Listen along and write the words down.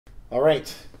All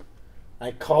right.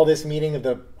 I call this meeting of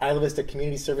the Isla Vista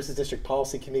Community Services District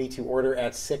Policy Committee to order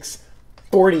at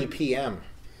 6:40 p.m.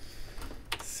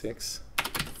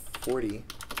 6:40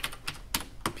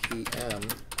 p.m.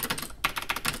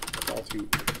 Call to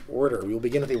order. We will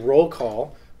begin with a roll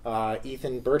call.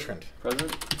 Ethan Bertrand.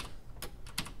 Present.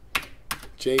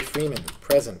 Jay Freeman,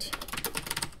 present.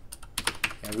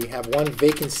 And we have one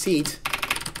vacant seat.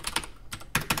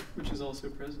 Which is also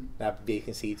present. That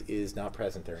vacant seat is not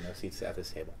present. There are no seats at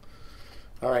this table.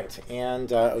 All right,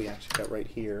 and oh yeah, she's got right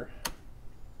here.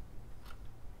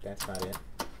 That's not it.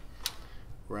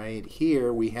 Right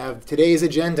here we have today's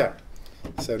agenda.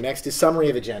 So next is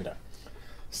summary of agenda.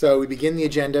 So we begin the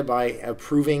agenda by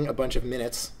approving a bunch of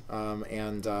minutes,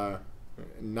 and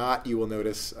not, you will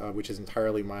notice, which is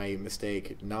entirely my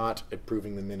mistake, not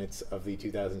approving the minutes of the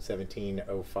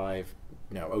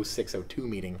 0602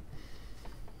 meeting.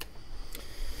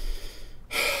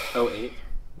 08.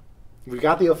 We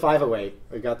got the 0508.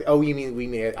 We got the, oh, you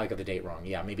mean, I got the date wrong.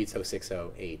 Yeah, maybe it's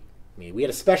 0608. We had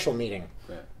a special meeting,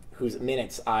 Right. whose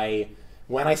minutes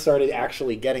when I started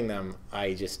actually getting them,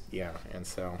 and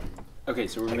so. Okay,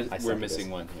 so we're missing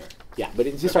one here. Yeah, but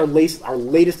it's just our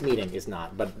latest meeting is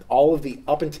not, but all of the,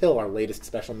 up until our latest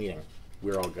special meeting,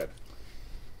 we're all good.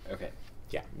 Okay.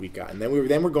 Yeah, we've got, and then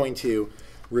we're going to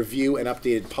review an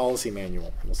updated policy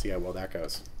manual. We'll see how well that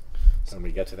goes when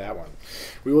we get to that one.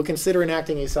 We will consider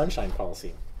enacting a sunshine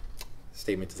policy.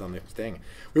 Statement is on the thing.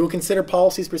 We will consider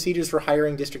policies, procedures for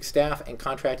hiring district staff and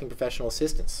contracting professional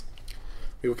assistants.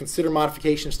 We will consider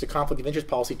modifications to conflict of interest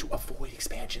policy to avoid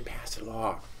expansion past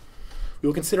law. We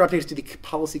will consider updates to the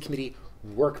policy committee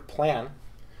work plan.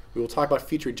 We will talk about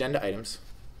future agenda items.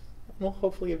 And we'll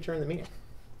hopefully adjourn the meeting.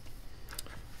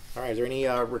 All right, is there any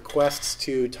requests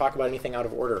to talk about anything out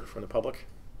of order from the public?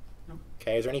 No.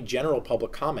 Okay, is there any general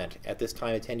public comment? At this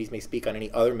time, attendees may speak on any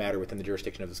other matter within the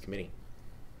jurisdiction of this committee.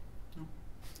 No.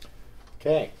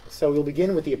 Okay, so we'll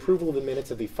begin with the approval of the minutes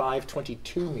of the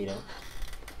 5/22 meeting.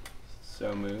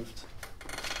 So moved.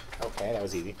 Okay, that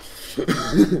was easy. I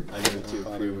move to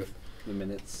approve the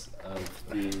minutes of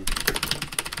the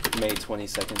May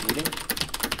 22nd meeting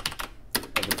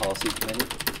of the policy committee.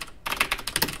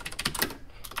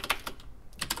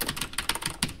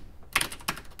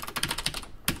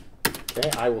 Okay,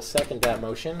 I will second that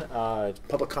motion.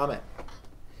 Public comment.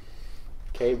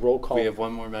 Okay, roll call. We have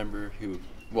one more member who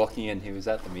walking in who was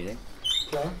at the meeting.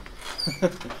 Okay.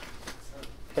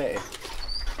 Hey.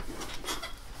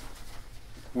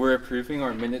 We're approving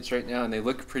our minutes right now, and they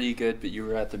look pretty good, but you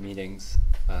were at the meetings,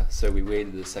 so we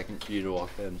waited a second for you to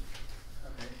walk in.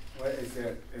 Okay. What is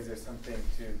there something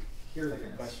to hear like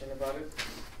a question about it?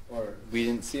 Or We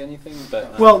didn't see anything,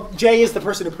 but... Well, Jay is the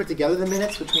person who put together the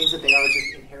minutes, which means that they are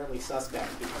just inherently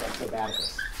suspect because I'm so bad at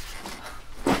this.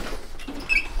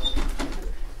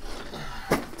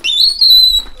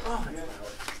 Oh, my God.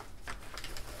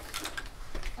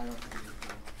 I don't think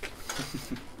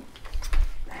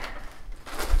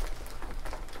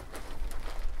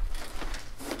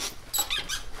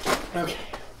Okay.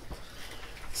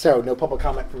 So, no public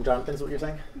comment from Jonathan is what you're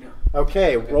saying? No.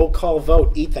 Okay, roll call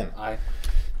vote. Ethan. Aye.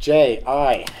 Jay,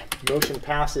 aye. Motion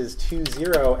passes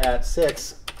 2-0 at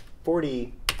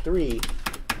 6:43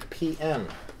 p.m.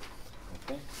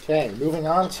 Okay. Okay, moving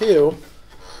on to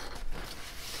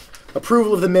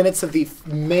approval of the minutes of the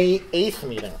May 8th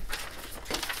meeting.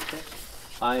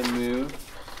 I move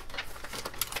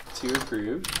to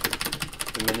approve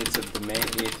the minutes of the May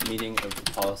 8th meeting of the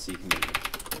policy committee.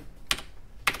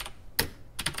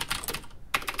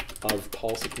 Of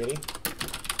policy committee.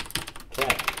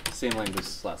 Okay. Same language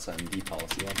as last time, the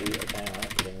policy. Okay, all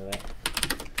right, get into that.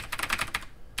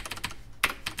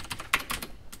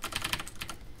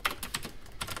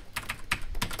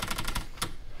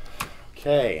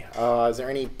 Okay, is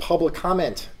there any public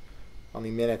comment on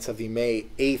the minutes of the May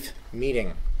 8th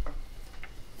meeting?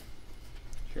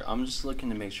 Here, I'm just looking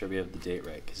to make sure we have the date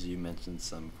right, because you mentioned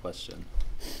some question.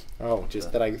 Oh,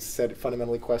 just that I said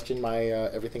fundamentally question my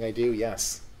everything I do?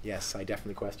 Yes. Yes, I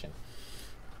definitely question.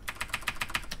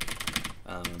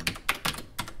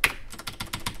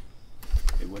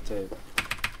 Wait, what day?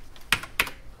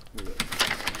 Wait.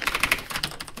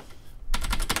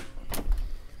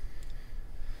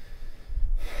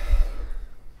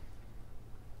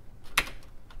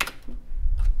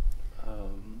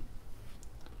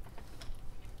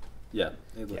 Yeah,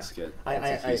 it looks good.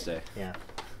 It's a Tuesday. Yeah.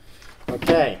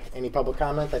 Okay, any public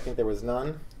comment? I think there was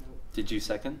none. Did you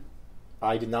second?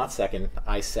 I did not second.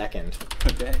 I second.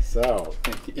 Okay. So,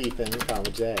 Thank you. Ethan,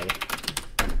 Jay.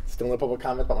 Still no public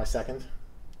comment about my second?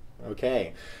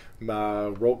 Okay.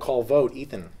 Roll call vote.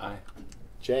 Ethan. Aye.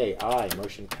 J, aye.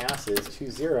 Motion passes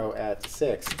 2-0 at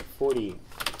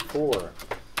 6:44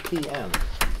 p.m.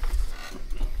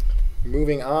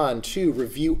 Moving on to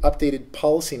review updated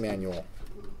policy manual.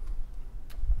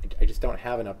 I just don't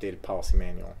have an updated policy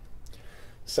manual.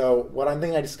 So one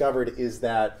thing I discovered is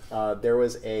that there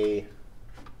was a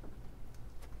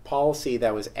policy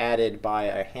that was added by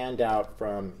a handout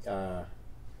from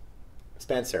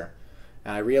Spencer.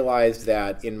 And I realized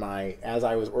that as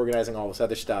I was organizing all this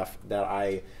other stuff, that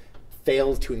I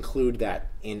failed to include that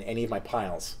in any of my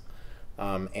piles.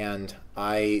 And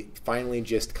I finally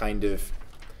just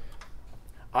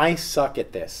I suck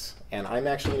at this. And I'm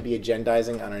actually going to be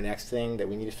agendizing on our next thing that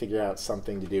we need to figure out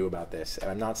something to do about this.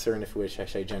 And I'm not certain if I should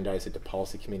agendize it to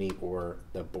policy committee or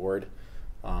the board.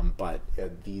 But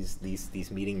these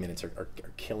meeting minutes are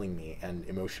killing me and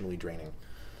emotionally draining.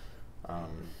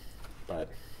 But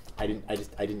I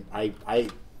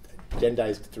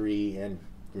agendized 3 and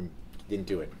didn't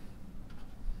do it.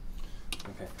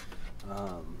 Okay.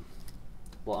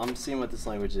 Well, I'm seeing what this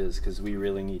language is because we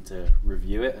really need to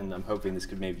review it, and I'm hoping this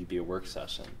could maybe be a work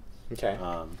session. Okay.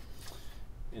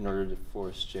 In order to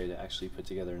force Jay to actually put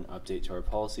together an update to our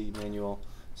policy manual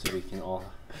so we can all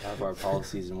have our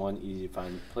policies in one easy to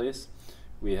find place,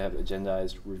 we have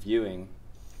agendized reviewing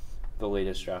the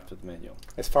latest draft of the manual.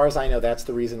 As far as I know, that's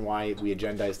the reason why we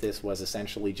agendized this, was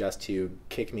essentially just to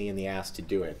kick me in the ass to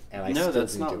do it. And I No, still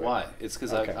that's didn't not do why. it. It's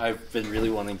because Okay. I've been really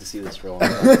wanting to see this for a long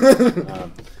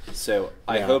time. So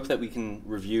I Yeah. hope that we can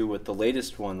review what the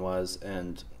latest one was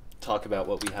and talk about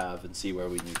what we have and see where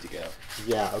we need to go.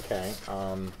 Yeah, okay.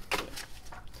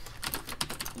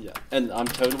 Yeah, and I'm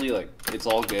totally it's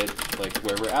all good,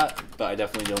 where we're at, but I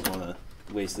definitely don't want to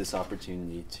waste this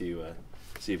opportunity to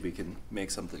see if we can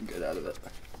make something good out of it.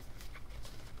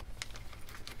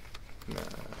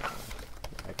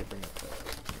 I could bring up the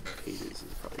pages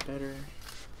is probably better.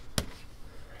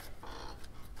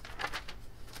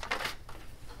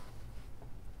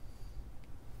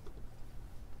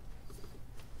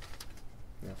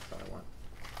 No, that's what I want.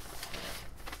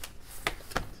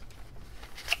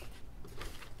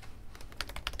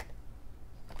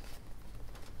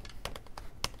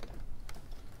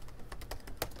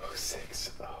 Oh,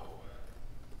 6, oh.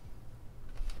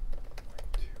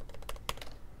 2.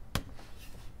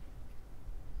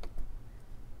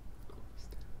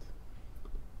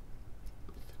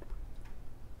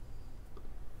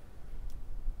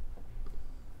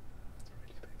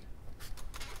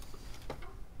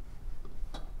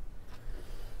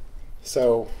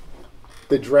 So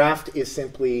the draft is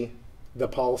simply the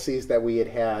policies that we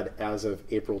had as of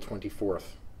April 24th.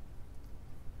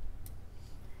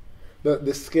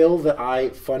 The skill that I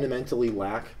fundamentally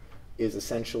lack is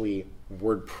essentially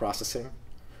word processing,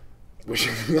 which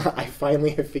I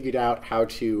finally have figured out how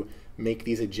to make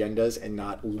these agendas and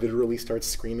not literally start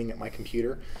screaming at my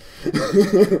computer.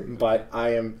 But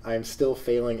I'm still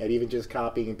failing at even just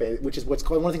copying and paste, which is one of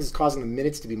the things that's causing the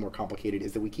minutes to be more complicated,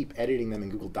 is that we keep editing them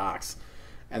in Google Docs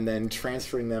and then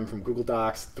transferring them from Google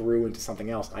Docs through into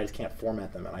something else. I just can't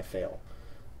format them and I fail.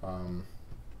 And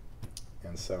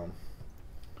so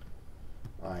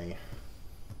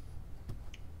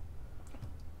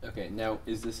Okay, now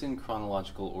is this in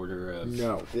chronological order of?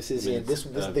 No, this is minutes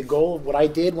this of- the goal. What I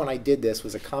did when I did this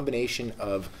was a combination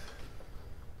of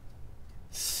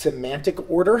semantic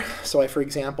order. So I, for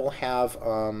example, have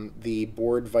the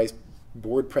board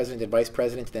president and vice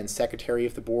president, then secretary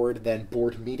of the board, then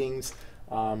board meetings.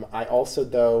 I also,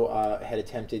 though, had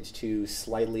attempted to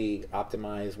slightly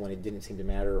optimize when it didn't seem to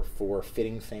matter for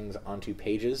fitting things onto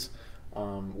pages,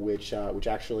 which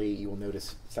actually you will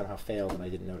notice somehow failed, and I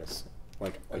didn't notice.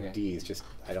 Like Okay. D's, just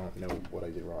I don't know what I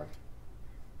did wrong.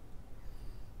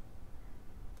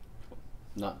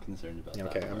 Not concerned about Yeah,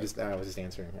 that. okay, part. I was just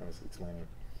answering. I was explaining.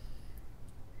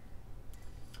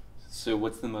 So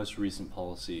what's the most recent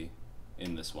policy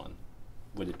in this one?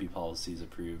 Would it be policies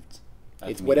approved?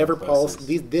 at It's the whatever meeting policy.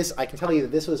 closest? This I can tell you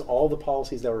that this was all the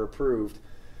policies that were approved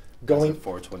As going of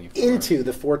 424. into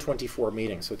the 424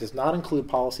 meeting. So it does not include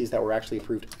policies that were actually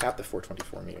approved at the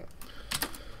 424 meeting.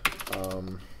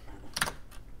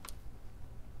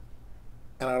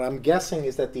 And what I'm guessing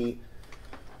is that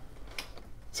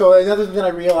So another thing that I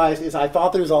realized is I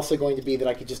thought there was also going to be that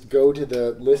I could just go to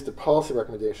the list of policy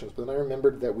recommendations, but then I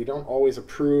remembered that we don't always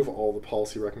approve all the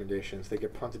policy recommendations. They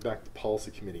get punted back to the policy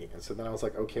committee. And so then I was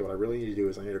like, okay, what I really need to do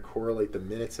is I need to correlate the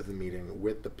minutes of the meeting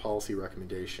with the policy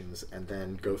recommendations and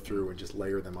then go through and just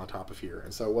layer them on top of here.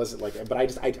 And so it wasn't like, but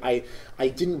I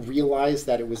didn't realize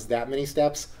that it was that many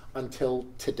steps until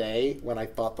today when I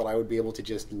thought that I would be able to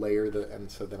just layer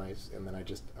and I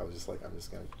was just like, I'm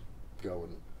just going to go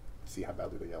and see how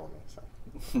badly they yell at me.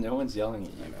 So. No one's yelling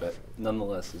at you, but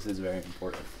nonetheless, this is very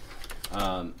important.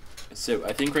 So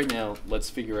I think right now, let's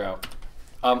figure out.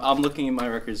 I'm looking at my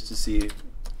records to see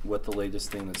what the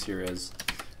latest thing that's here is.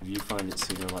 If you find it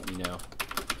sooner, let me know.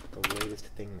 The latest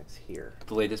thing that's here.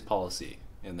 The latest policy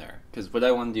in there, because what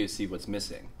I want to do is see what's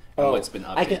missing and what's been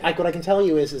updated. What I can tell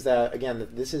you is that again,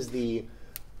 that this is the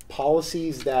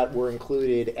policies that were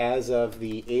included as of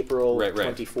the April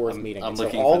 24th meeting. I'm so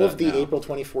looking all for of the that now. April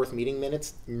 24th meeting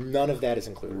minutes, none of that is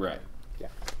included. Right. Yeah.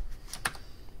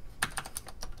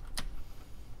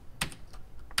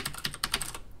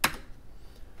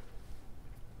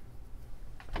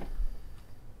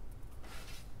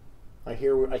 I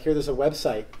hear there's a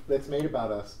website that's made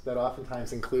about us that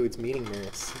oftentimes includes meeting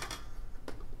minutes.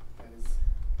 That is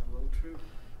a little true.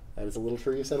 That is a little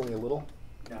true, you said? Only a little?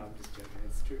 No, I'm just joking.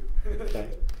 It's true. Okay.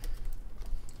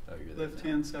 Oh, you're there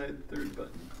Left-hand side, third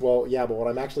button. Well, yeah, but what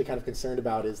I'm actually kind of concerned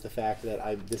about is the fact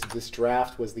that this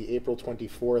draft was the April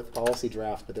 24th policy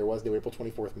draft, but there was no April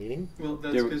 24th meeting. Well,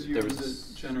 that's There- because there you're was-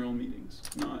 the general meetings,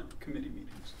 not committee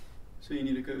meetings. So you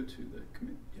need to go to the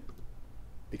committee. Yeah.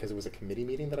 Because it was a committee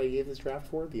meeting that I gave this draft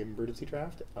for, the emergency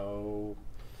draft? Oh.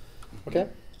 Okay.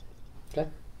 Okay.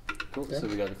 Cool. Yeah. So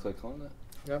we got to click on that.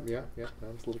 Yeah. I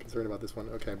was a little concerned about this one.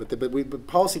 Okay, but the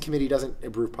policy committee doesn't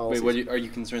approve policies. Wait, are you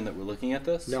concerned that we're looking at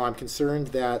this? No, I'm concerned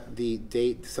that the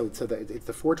date. So it's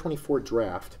the 424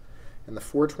 draft, and the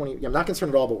 420. I'm not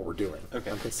concerned at all about what we're doing. Okay.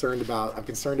 I'm concerned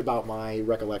about my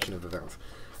recollection of events.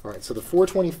 All right. So the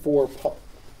 424.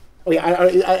 Oh yeah,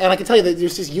 and I can tell you that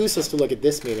it's just useless to look at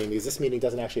this meeting because this meeting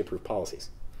doesn't actually approve policies.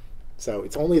 So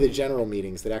it's only the general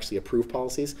meetings that actually approve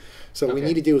policies. So what we Okay.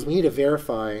 need to do is we need to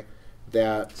verify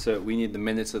that So we need the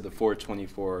minutes of the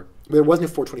 424. there wasn't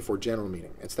a 424 general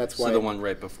meeting. That's why. So the one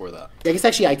right before that. Yeah,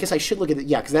 I guess I should look at it.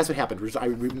 Yeah, because that's what happened. Was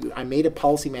I made a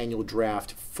policy manual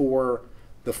draft for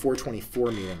the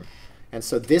 424 meeting, and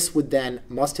so this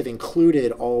must have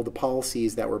included all the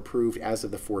policies that were approved as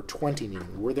of the 420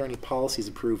 meeting. Were there any policies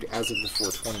approved as of the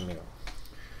 420 meeting?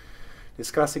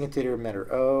 Discussing it data matter.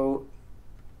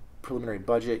 Preliminary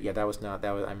budget. Yeah, that was I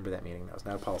remember that meeting. That was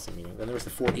not a policy meeting. Then there was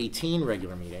the 418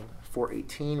 regular meeting.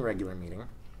 418 regular meeting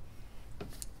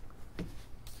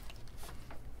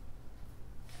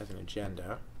has an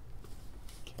agenda.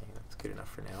 Okay, that's good enough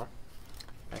for now.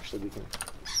 Actually,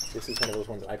 this is one of those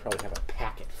ones that I probably have a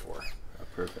packet for. Oh,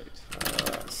 perfect.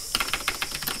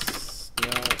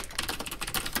 No.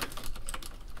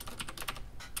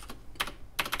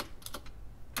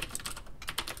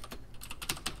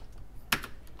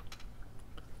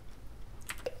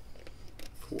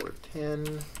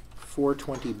 .410,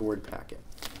 420 board packet.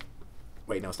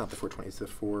 Wait, no, it's not the 420. It's the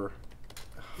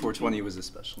 420 was a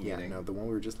special Yeah, meeting. no, the one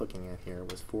we were just looking at here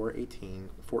was 418.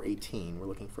 418. We're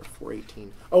looking for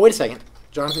 418. Oh, wait a second.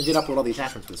 Jonathan did upload all the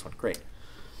attachments for this one. Great.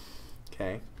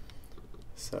 Okay.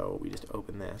 So we just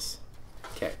open this.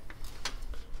 Okay.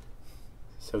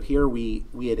 So here we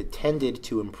had intended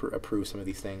to approve some of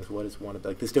these things. What is one of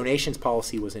this donations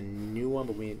policy was a new one,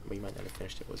 but we might not have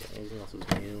finished it. Was there anything else that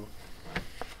was new?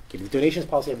 Okay, the donations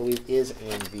policy I believe is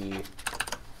in the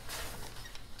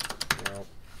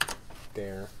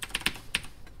there.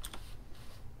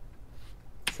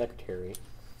 Secretary.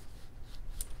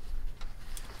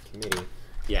 Committee.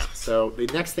 Yeah, so the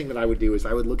next thing that I would do is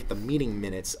I would look at the meeting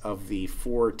minutes of the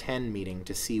 410 meeting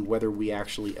to see whether we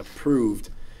actually approved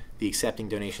the accepting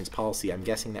donations policy. I'm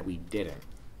guessing that we didn't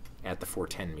at the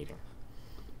 410 meeting.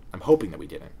 I'm hoping that we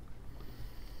didn't.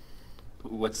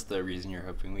 What's the reason you're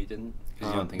hoping we didn't? You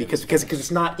don't think Because it was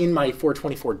it's not in my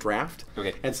 424 draft.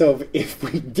 Okay. And so if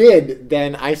we did,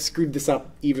 then I screwed this up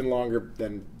even longer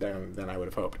than I would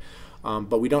have hoped.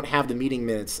 But we don't have the meeting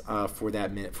minutes for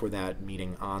that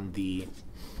meeting on the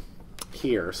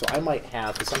here. So I might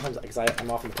have, because I'm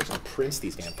often the person who prints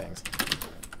these damn things.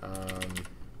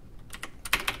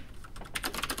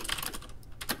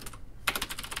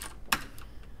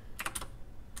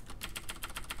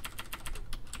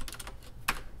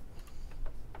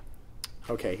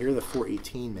 Okay, here are the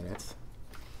 418 minutes.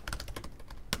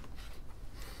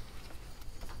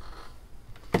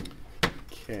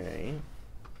 Okay.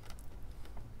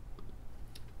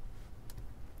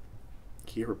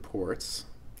 Key reports,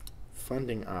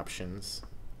 funding options,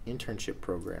 internship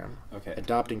program, Okay.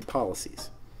 adopting policies.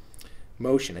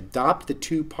 Motion, adopt the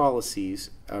two policies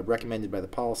recommended by the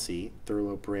policy,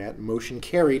 Thurlow Brandt. Motion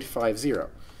carried 5-0.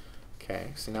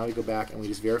 Okay, so now we go back and we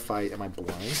just verify, am I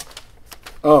blind?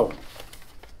 Oh,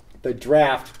 the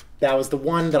draft, that was the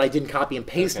one that I didn't copy and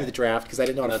paste Okay. into the draft because I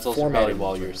didn't know how That's to also format probably it.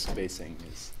 while you're spacing.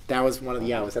 That was one of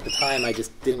the, it was at the time I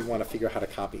just didn't want to figure out how to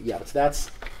copy. Yeah, so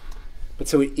that's, but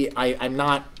so I'm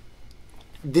not,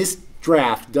 this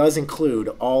draft does include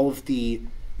all of the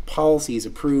policies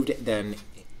approved then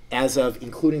as of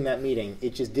including that meeting.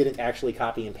 It just didn't actually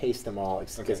copy and paste them all,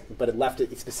 but it left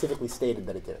it specifically stated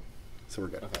that it did. So we're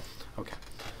good. Okay. Okay.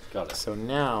 Got it. So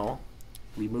now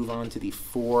we move on to the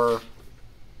for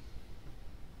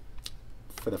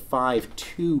the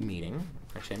 5-2 meeting.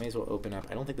 Actually, I may as well open up.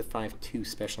 I don't think the 5-2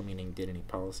 special meeting did any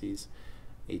policies.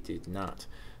 It did not.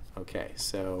 Okay,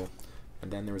 so, and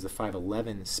then there was the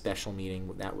 5-11 special meeting.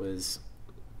 That was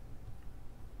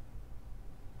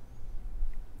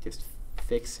just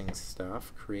fixing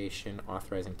stuff, creation,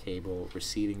 authorizing table,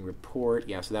 receiving report.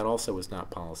 Yeah, so that also was not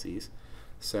policies.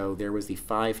 So there was the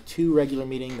 5-2 regular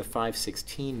meeting, the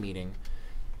 5-16 meeting,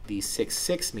 the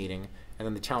 6-6 meeting, and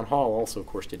then the town hall also, of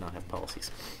course, did not have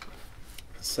policies.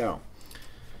 So,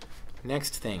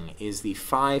 next thing is the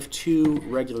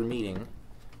 5-2 regular meeting,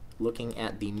 looking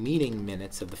at the meeting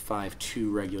minutes of the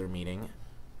 5-2 regular meeting.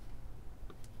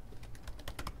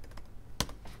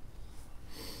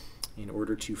 In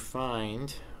order to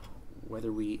find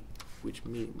whether which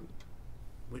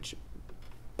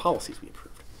policies we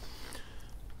approved.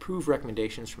 Approve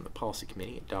recommendations from the policy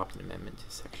committee, adopt an amendment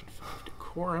to section 5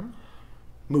 decorum.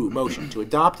 Motion to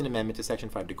adopt an amendment to section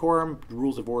 5 decorum,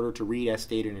 rules of order to read as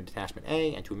stated in attachment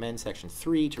A, and to amend section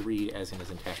 3 to read as in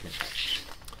attachment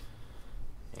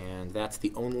A. And that's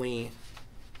the only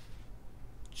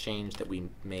change that we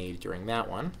made during that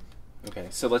one. Okay,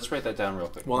 so let's write that down real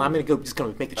quick. Well, I'm just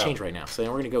going to make the change right now. So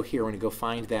then we're going to go here. We're going to go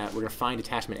find that. We're going to find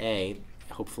attachment A.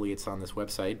 Hopefully, it's on this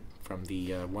website from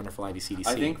the wonderful IVCSD.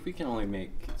 I think we can only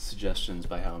make suggestions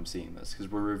by how I'm seeing this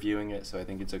because we're reviewing it. So I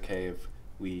think it's okay if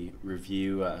we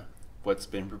review what's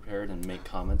been prepared and make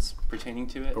comments pertaining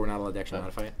to it. But we're not allowed to actually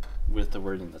modify it? With the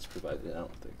wording that's provided, I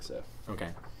don't think so. Okay.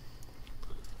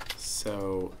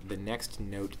 So the next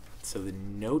note, so the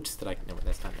notes that no,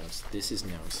 that's not notes. This is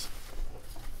notes.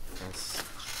 That's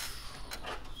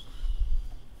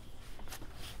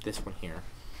this one here.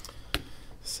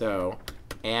 So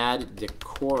add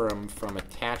decorum from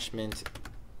attachment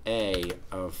A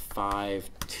of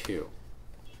 5-2.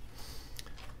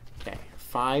 Okay,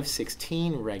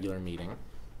 5-16 regular meeting.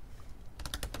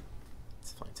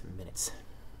 Let's find some minutes.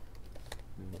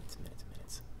 Minutes.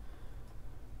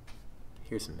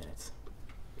 Here's some minutes.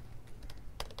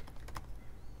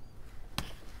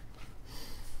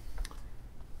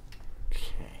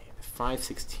 Okay, the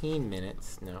 5-16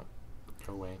 minutes. No,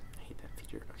 go away. I hate that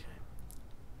feature. Okay.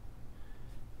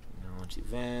 Knowledge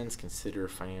events. Consider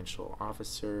financial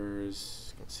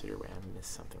officers. Consider. Wait, I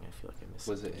missed something. I feel like I missed.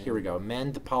 Was it? Here we go.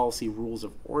 Amend the policy rules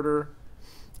of order,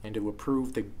 and to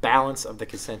approve the balance of the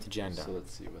consent agenda. So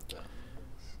let's see what that.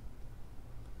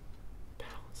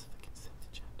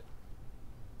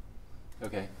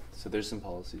 Okay, so there's some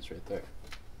policies right there.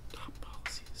 Top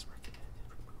policies recommended,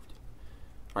 removed.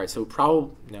 All right, so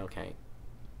probably, no, okay.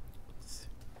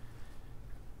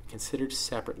 Considered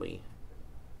separately.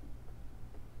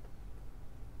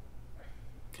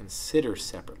 Consider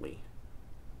separately.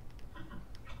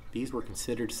 These were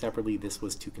considered separately. This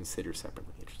was to consider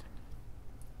separately. Interesting.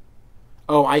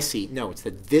 Oh, I see. No, it's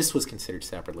that this was considered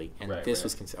separately, and this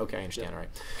was considered. Okay, I understand. Yep. All right,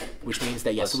 which means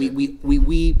that yes,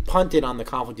 we punted on the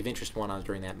conflict of interest one on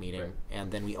during that meeting, and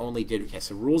then we only did. Okay,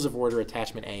 so rules of order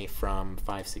attachment A from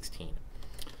 5-16.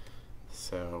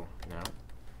 So now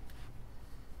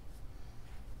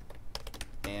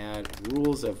add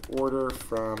rules of order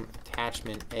from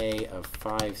attachment A of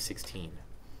 5-16,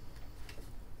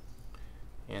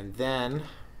 and then.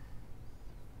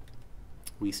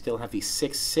 We still have the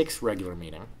 6-6 regular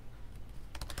meeting.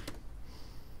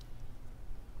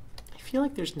 I feel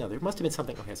like there must have been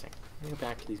something. Okay, let me go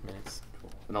back to these minutes. Cool.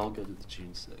 And I'll go to the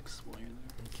June 6th while you're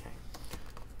there. Okay.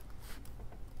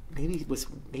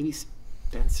 Maybe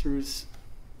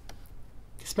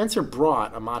Spencer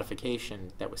brought a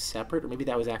modification that was separate, or maybe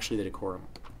that was actually the decorum.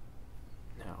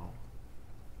 No.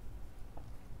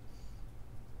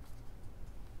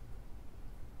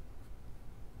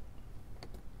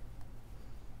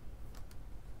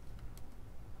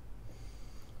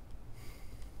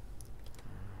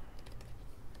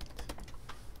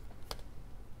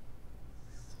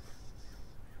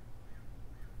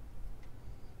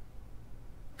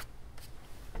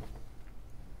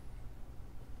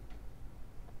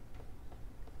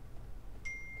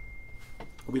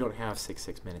 We don't have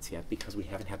 6-6 minutes yet because we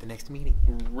haven't had the next meeting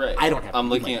yet. Right. I don't have. I'm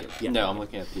looking at. No, I'm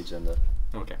looking at the agenda.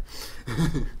 Okay.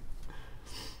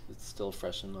 It's still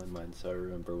fresh in my mind, so I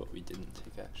remember what we didn't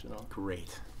take action on.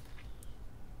 Great.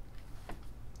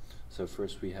 So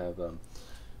first we have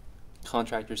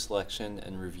contractor selection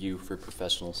and review for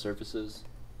professional services.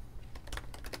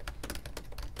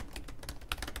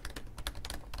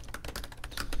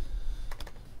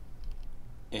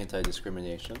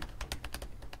 Anti-discrimination.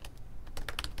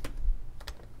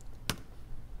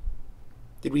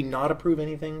 Did we not approve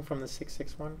anything from the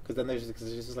 6.6 one? Because then there's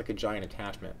just like a giant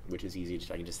attachment, which is easy.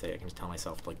 I can just tell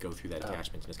myself to like go through that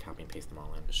attachment and just copy and paste them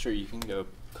all in. Sure, you can go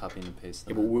copy and paste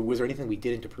Yeah, them. but was there anything we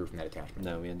didn't approve from that attachment?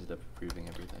 No, we ended up approving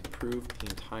everything. Approved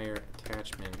the entire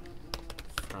attachment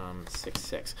from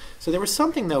 6.6. So there was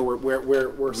something though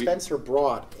where Spencer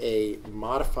brought a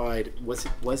modified. Was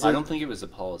it? I don't think it was a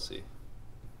policy.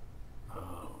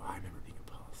 Oh, I remember being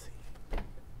a policy.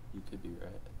 You could be right.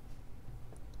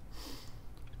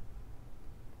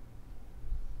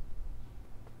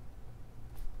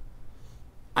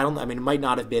 I mean, it might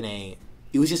not have been a.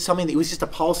 It was just something. It was just a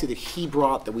policy that he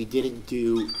brought that we didn't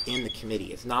do in the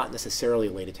committee. It's not necessarily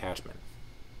a late attachment.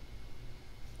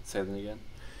 Say that again.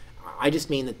 I just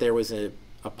mean that there was a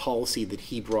policy that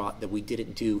he brought that we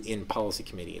didn't do in policy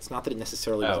committee. It's not that it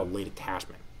necessarily was a late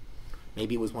attachment.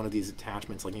 Maybe it was one of these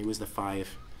attachments, like maybe it was the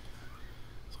 5.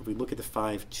 So if we look at the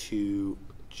 5.2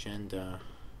 agenda,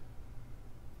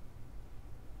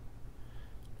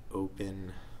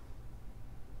 open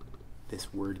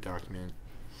this Word document.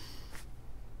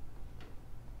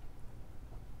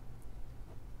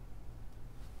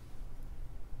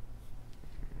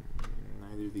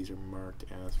 Neither of these are marked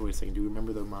as. Wait a second. Do you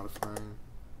remember the modifying?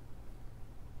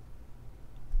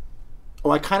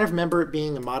 Oh, I kind of remember it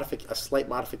being a slight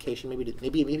modification.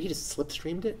 Maybe he just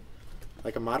slipstreamed it,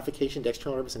 like a modification to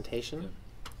external representation. Yeah.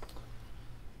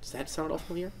 Does that sound all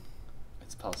familiar?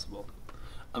 It's possible.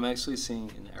 I'm actually seeing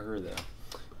an error though.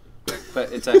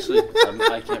 But it's actually,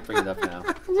 I can't bring it up now.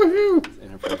 It's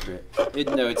inappropriate.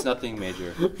 No, it's nothing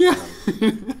major. Yeah.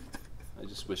 I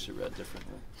just wish it read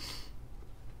differently.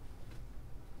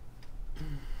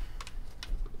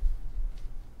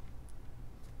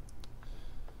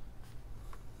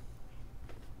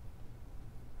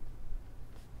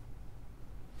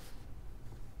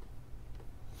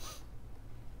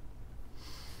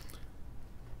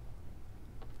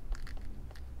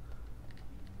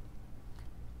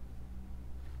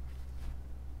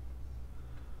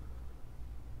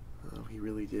 Oh, he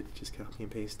really did just copy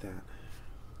and paste that.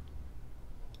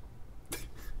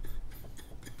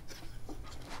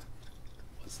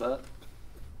 What's that?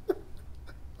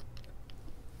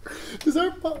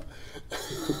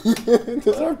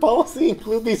 Does our policy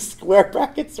include these square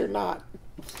brackets or not?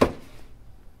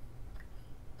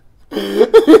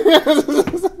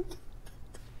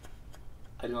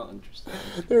 I don't understand.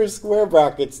 There are square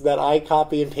brackets that I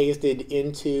copy and pasted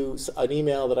into an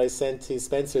email that I sent to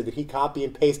Spencer that he copy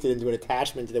and pasted into an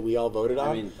attachment that we all voted on.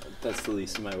 I mean, that's the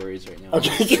least of my worries right now.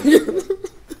 Okay.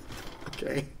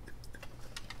 Okay.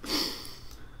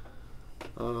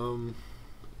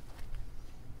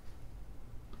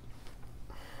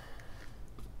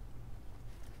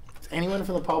 Does anyone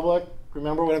from the public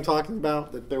remember what I'm talking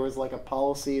about? That there was like a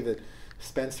policy that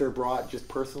Spencer brought just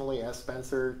personally as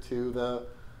Spencer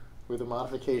with a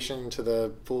modification to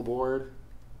the full board?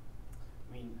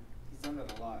 I mean, he's done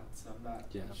that a lot, so I'm not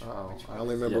sure Oh, which I one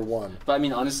only is- remember Yeah. one. But I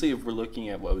mean, honestly, if we're looking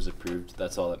at what was approved,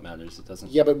 that's all that matters. It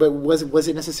doesn't. Yeah, but was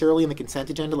it necessarily in the consent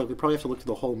agenda? Like we probably have to look to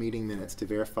the whole meeting minutes to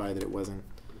verify that it wasn't.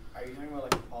 Are you talking about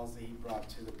like a policy he brought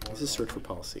to the board? This is search for only,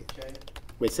 policy. Jay?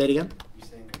 Wait, say it again. You're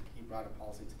saying that he brought a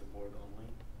policy to the board only?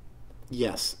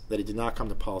 Yes, that it did not come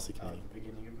to policy At committee. the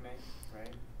beginning of May,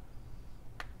 right?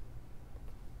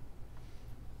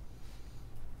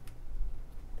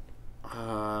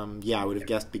 Yeah, I would have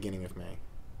guessed beginning of May.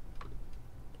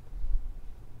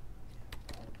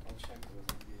 I'll check what was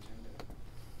on the agenda.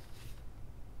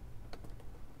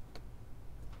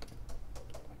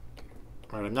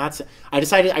 All right, I'm not.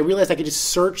 I realized I could just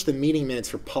search the meeting minutes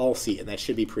for policy, and that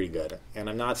should be pretty good. And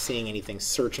I'm not seeing anything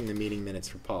searching the meeting minutes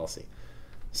for policy,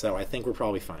 so I think we're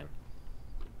probably fine.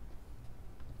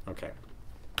 Okay.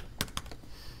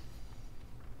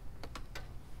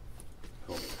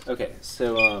 Cool. Okay,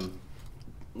 so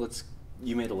let's.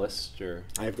 You made a list, or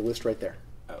I have the list right there.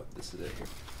 oh, this is it here.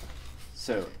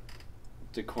 So,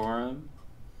 decorum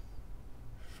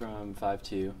from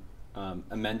 5.2,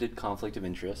 amended conflict of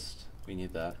interest. We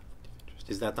need that.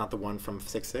 Is that not the one from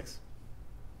 6.6?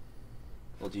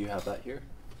 Well, do you have that here?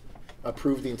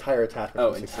 Approve the entire attachment.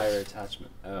 Oh, from 6.6. entire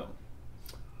attachment. Oh.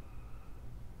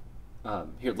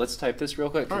 Here, let's type this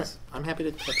real quick. All right, 'cause- I'm happy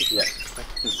to type it. Yeah.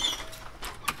 'cause-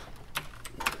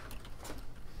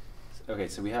 Okay,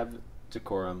 so we have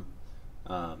decorum.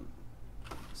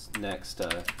 Next,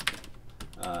 Yep.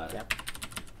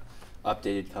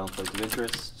 updated conflict of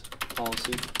interest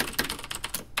policy.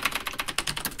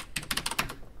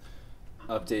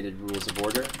 Updated rules of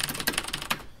order.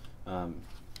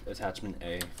 Attachment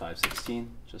A 516,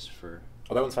 just for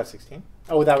Oh, that one's 516?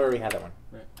 Oh, that we already had that one.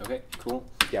 Right. Okay, cool.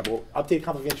 Yeah, well, updated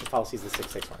conflict of interest policy is the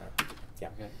 66 one. Yeah.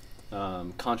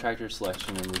 Okay. Contractor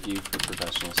selection and review for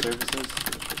professional services.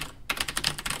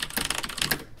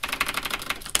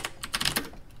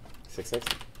 66?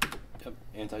 Yep.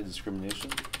 Anti-discrimination.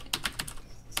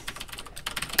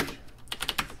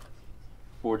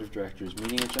 Board of Directors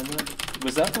meeting agenda.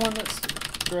 Was that the one that's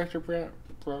Director brought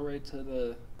right to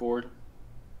the board?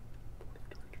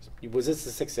 Was this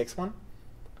the 66 one?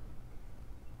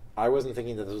 I wasn't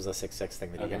thinking that this was a 66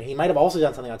 thing that he did. I mean, Okay. he might have also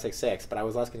done something on 66, but I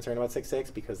was less concerned about 66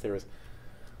 because there was.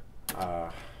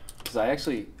 Because I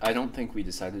don't think we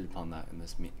decided upon that in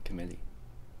this committee.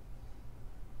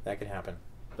 That could happen.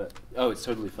 But it's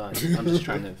totally fine. I'm just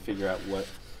trying to figure out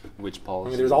which policy. I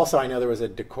mean, there's also, I know there was a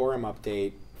decorum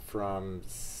update from.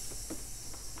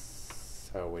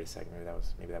 Oh, wait a second. Maybe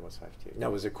that was 5.2. No,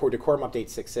 it was a decorum update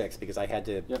 6.6 because I had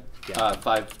to. Yep. Yeah.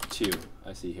 5.2.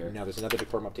 I see here. No, there's another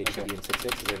decorum update should be in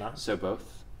 6.6. Is there not? So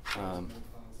both.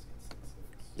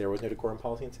 There was no decorum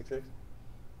policy in 6.6.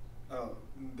 Oh,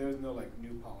 there's no like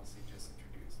new policy just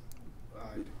introduced.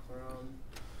 Decorum.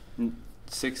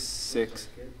 6.6.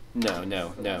 No. Yeah,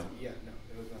 no, there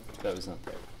was nothing. That was not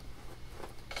there.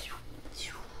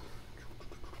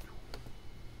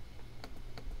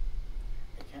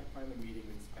 I can't find the meeting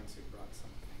when Spencer brought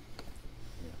something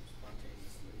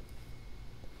spontaneously.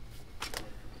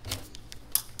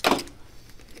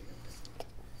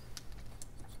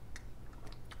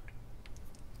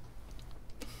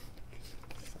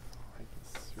 I can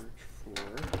search for.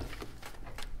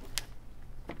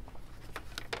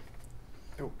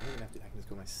 Oh, I can just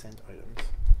go to my sent items.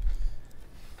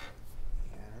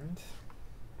 And.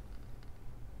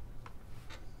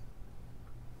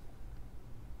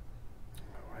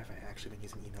 Why have I actually been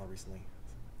using email recently?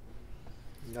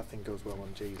 Nothing goes well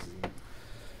on Jay's email. All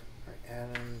right,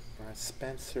 Adam,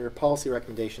 Spencer, policy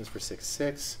recommendations for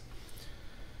 6.6.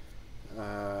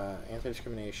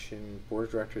 Anti-discrimination, board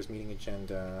of directors meeting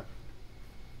agenda,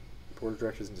 board of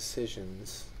directors and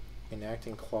decisions,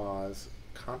 enacting clause,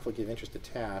 conflict of interest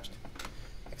attached,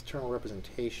 external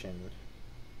representation.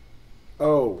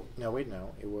 Oh, no, wait,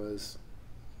 no, it was.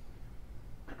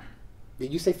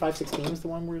 Did you say 516 was the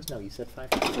one where no, you said 5.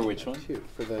 For which one? 2,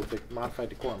 for the modified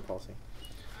decorum policy.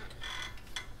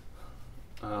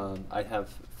 I have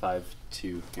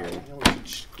 5.2 here. I know what we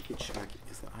should quickly check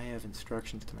is that I have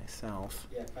instructions to myself.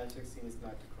 Yeah, 516 is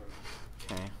not decorum.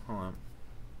 Okay, hold on.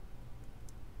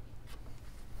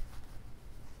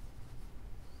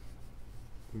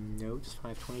 Notes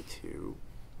 522.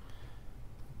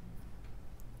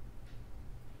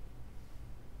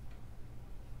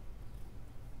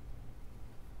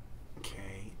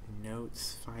 Okay,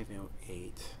 notes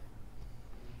 508.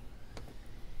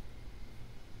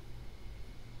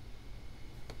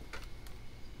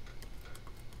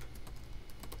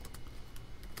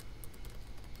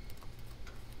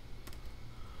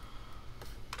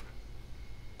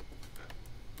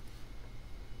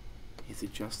 Is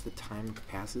it just the time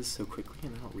passes so quickly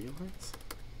and I don't realize?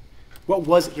 What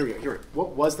was here? What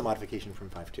was the modification from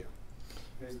 5.2?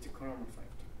 There's decorum on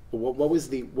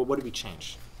 5.2. What did we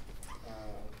change?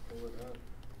 Pull it up.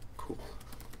 Cool.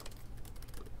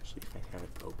 Actually, if I have it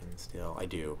open still, I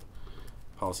do.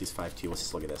 Policies 5.2. Let's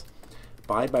just look at this.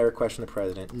 Abide by request from the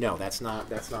president. No, that's not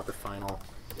the final.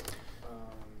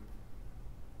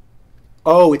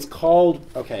 Oh, it's called.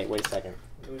 Okay, wait a second.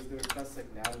 It was the request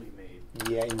that Natalie made.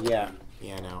 Yeah.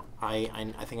 No, I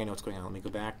think I know what's going on. Let me go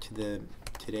back to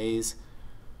today's.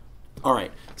 All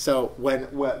right. So when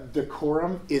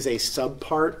decorum is a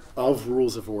subpart of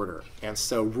rules of order, and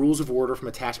so rules of order from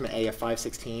attachment A of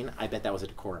 516, I bet that was a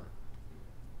decorum.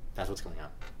 That's what's going on.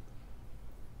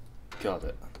 Got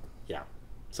it. Yeah.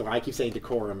 So I keep saying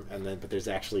decorum, but there's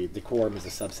actually decorum is a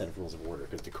subset of rules of order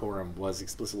because decorum was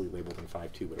explicitly labeled in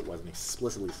 5.2, but it wasn't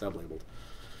explicitly sublabeled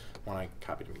when I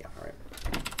copied them. Yeah. All right.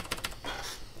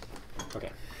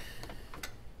 Okay.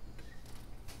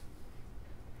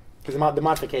 Because the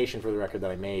modification, for the record,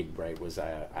 that I made, right, was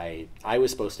I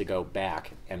was supposed to go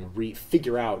back and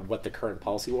figure out what the current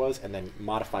policy was and then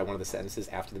modify one of the sentences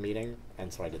after the meeting,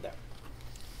 and so I did that.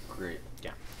 Great.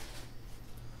 Yeah.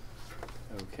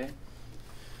 Okay.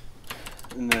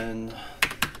 And then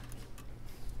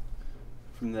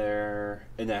from there,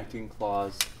 enacting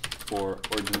clause for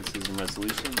ordinances and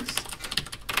resolutions.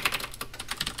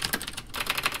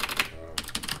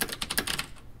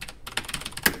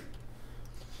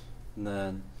 And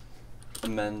then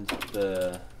amend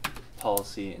the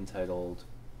policy entitled,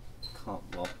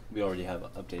 well, we already have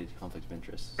updated conflict of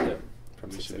interest, so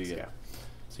From we 6.6, should be good. yeah.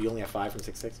 So you only have 5 from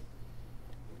 6.6?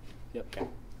 Yep. Okay.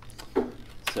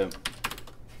 So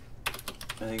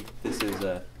I think this is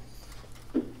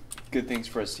good things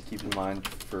for us to keep in mind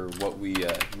for what we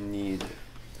need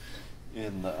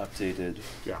in the updated.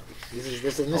 Yeah,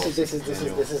 this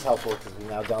is helpful because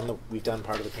we've done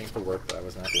part of the painful work that I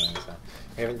was not doing. So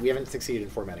we haven't succeeded in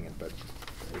formatting it, but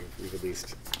we've at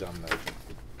least done the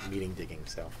meeting digging.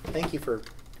 So thank you for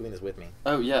doing this with me.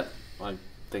 Oh yeah, I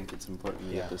think it's important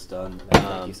to get this done.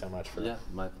 Thank you so much for Yeah,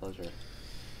 my pleasure.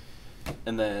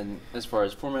 And then as far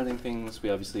as formatting things,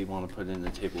 we obviously want to put in a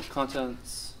table of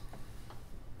contents.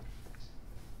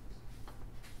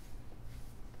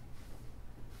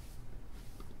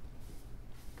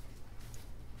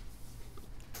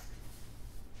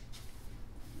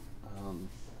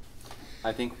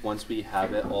 I think once we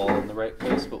have it all in the right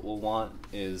place, what we'll want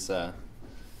is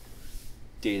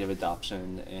date of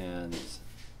adoption and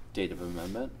date of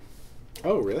amendment.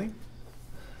 Oh, really?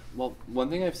 Well, one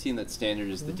thing I've seen that's standard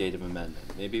is the date of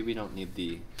amendment. Maybe we don't need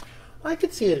the... I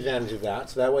could see an advantage of that.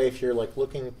 So that way, if you're like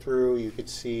looking through, you could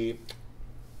see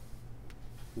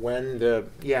when the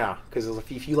because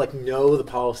if you like know the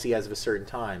policy as of a certain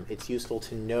time, it's useful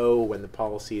to know when the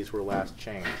policies were last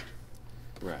changed.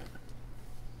 Right.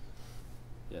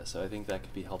 Yeah, so I think that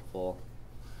could be helpful.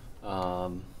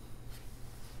 I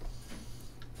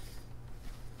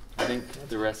think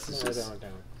the rest is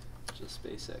just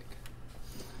basic.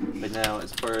 But now,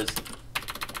 as far as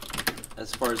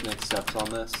next steps on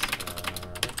this,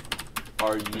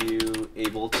 are you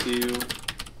able to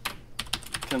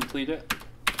complete it?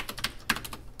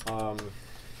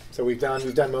 So we've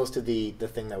done most of the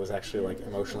thing that was actually like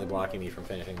emotionally blocking me from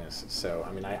finishing this. So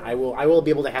I mean, I will be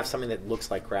able to have something that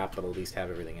looks like crap, but at least have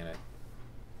everything in it.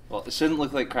 Well, it shouldn't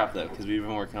look like crap though, because we've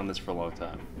been working on this for a long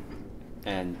time.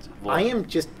 And I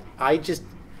just.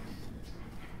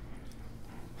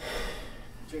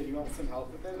 Jay, do you want some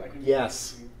help with it? I can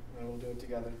Yes. And we'll do it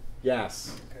together.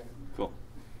 Yes. Okay. Cool.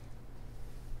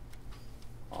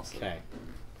 Awesome. Okay.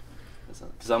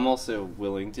 Because I'm also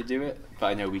willing to do it, but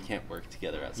I know we can't work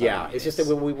together outside. Yeah, it's just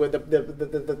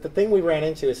that the thing we ran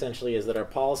into essentially is that our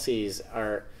policies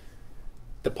are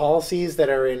the policies that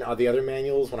are in the other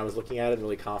manuals. When I was looking at it,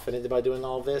 really confident about doing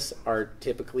all of this, are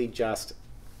typically just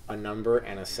a number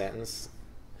and a sentence.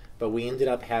 But we ended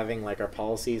up having like our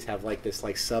policies have like this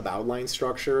like sub outline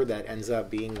structure that ends up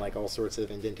being like all sorts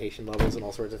of indentation levels and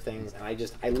all sorts of things. And I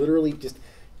literally just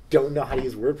don't know how to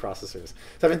use word processors.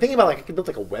 So I've been thinking about like I could build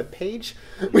like a web page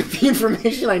with the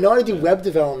information. I know how to do web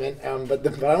development, but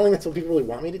I don't think that's what people really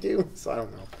want me to do. So I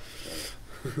don't know.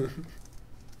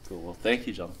 Cool. Well, thank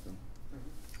you, Jonathan.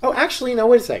 Oh, actually, no.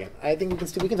 Wait a second. I think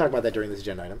we can talk about that during this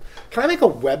agenda item. Can I make a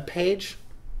web page,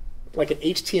 like an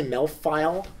HTML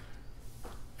file,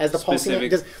 as the policy?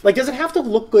 Does it have to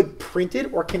look good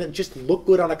printed, or can it just look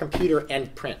good on a computer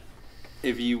and print?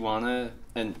 If you wanna,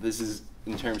 and this is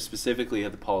in terms specifically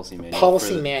of the policy manual.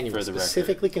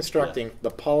 Specifically constructing the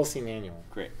policy manual.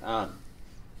 Great. I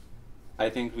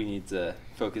think we need to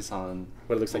focus on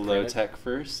what it looks like low tech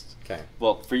first. Okay.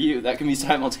 Well, for you, that can be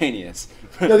simultaneous.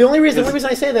 No, the only reason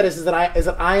I say that is that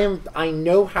I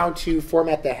know how to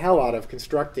format the hell out of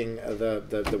constructing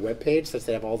the web page such that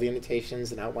they have all the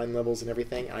annotations and outline levels and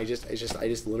everything. And I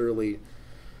just literally.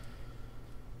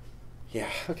 Yeah.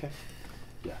 Okay.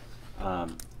 Yeah.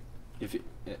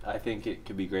 I think it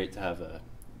could be great to have a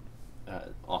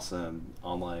awesome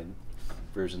online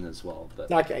version as well.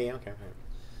 But okay. Yeah. Okay.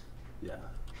 Yeah.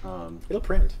 It'll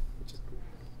print.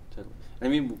 Totally. I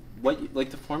mean,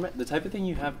 the format, the type of thing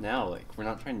you have now, like we're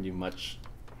not trying to do much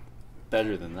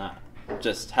better than that.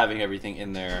 Just having everything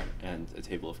in there and a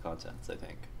table of contents, I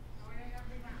think.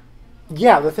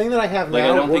 Yeah, the thing that I have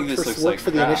now worked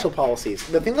for the initial policies.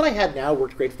 The thing that I had now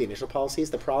worked great for the initial policies.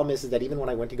 The problem is that even when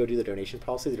I went to go do the donation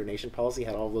policy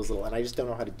had all those little, and I just don't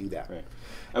know how to do that. Right.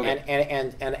 Okay.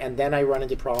 And then I run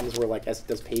into problems where like as it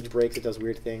does page breaks, it does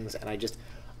weird things, and I do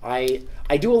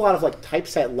a lot of like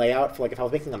typeset layout for like if I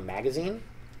was making a magazine,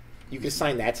 you could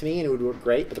assign that to me and it would work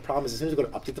great. But the problem is as soon as I go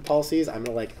to update the policies, I'm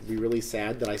gonna like be really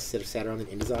sad that I sat around in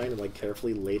InDesign and like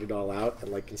carefully laid it all out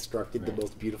and like constructed the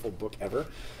most beautiful book ever.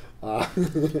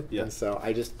 Yeah. And so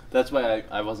that's why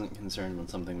I wasn't concerned when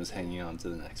something was hanging on to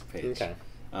the next page. Okay.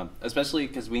 Especially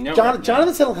because we know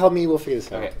Jonathan said he'll help me. We'll figure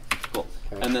this out. Okay, cool.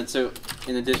 Okay. And then so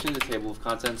in addition to the table of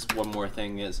contents, one more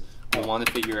thing is we want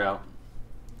to figure out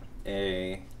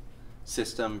a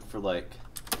system for like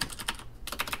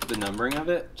the numbering of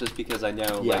it, just because I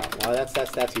know well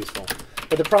that's useful.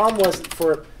 But the problem was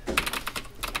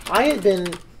I had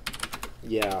been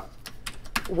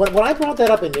when I brought that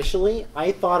up initially,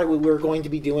 I thought we were going to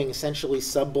be doing essentially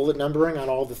sub-bullet numbering on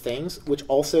all the things, which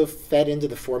also fed into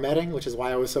the formatting, which is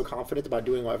why I was so confident about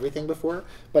doing everything before.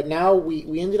 But now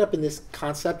we ended up in this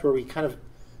concept where we kind of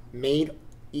made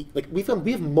like we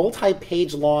have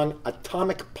multi-page long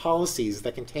atomic policies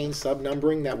that contain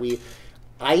sub-numbering that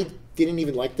I didn't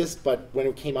even like this, but when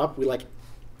it came up, we like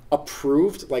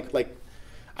approved.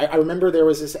 I remember there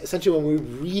was this, essentially when we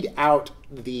read out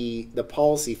the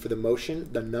policy for the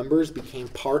motion, the numbers became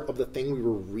part of the thing we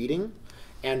were reading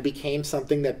and became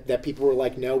something that people were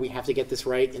like, no, we have to get this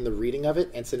right in the reading of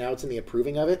it. And so now it's in the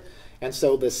approving of it. And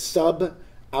so the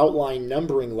sub-outline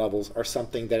numbering levels are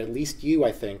something that at least you,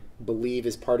 I think, believe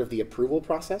is part of the approval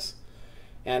process.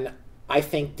 And I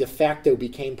think de facto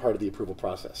became part of the approval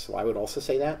process. So I would also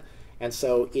say that. And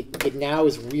so it now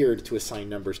is weird to assign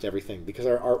numbers to everything because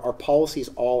our policies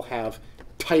all have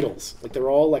titles. Like they're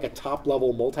all like a top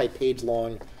level multi-page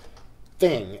long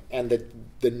thing, and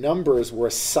the numbers were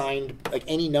assigned, like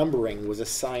any numbering was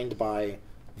assigned by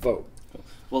vote.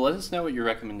 Well, let us know what your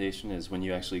recommendation is when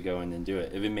you actually go in and do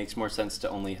it. If it makes more sense to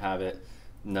only have it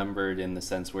numbered in the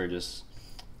sense where just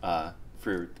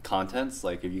for contents,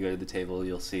 like if you go to the table,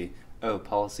 you'll see, oh,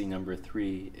 policy number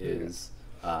 3 is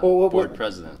board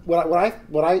president. What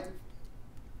I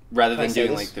rather than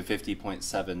doing like the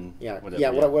 50.7. Yeah, whatever.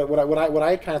 yeah. What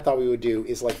I kind of thought we would do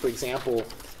is, like, for example,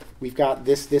 we've got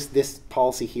this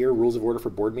policy here, rules of order for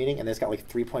board meeting, and it's got like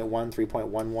 3.1,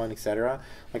 3.11, etc.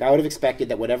 Like I would have expected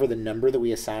that whatever the number that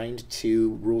we assigned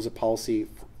to rules of policy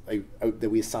that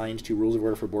we assigned to rules of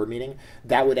order for board meeting,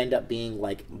 that would end up being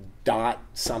like dot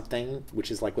something,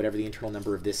 which is like whatever the internal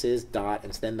number of this is, dot,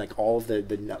 and then like all of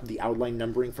the outline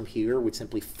numbering from here would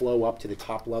simply flow up to the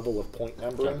top level of point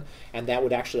numbering, okay. And that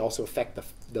would actually also affect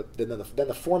then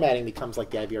the formatting becomes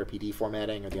like the IVRPD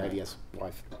formatting or the IVSY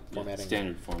formatting.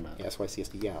 Standard format. Yeah,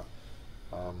 SYCSD, yeah.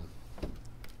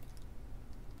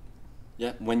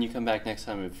 Yeah, when you come back next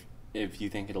time, if you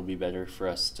think it'll be better for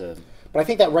us to. But I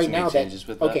think that right to now make changes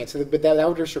with okay, that. so but that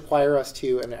would just require us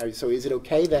to. And so is it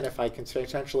okay then if I can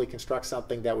potentially construct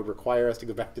something that would require us to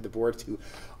go back to the board to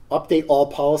update all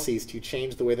policies to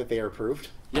change the way that they are approved?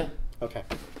 Yeah. Okay.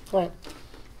 All right.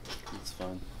 That's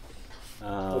fine.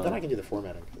 Well, then I can do the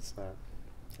formatting because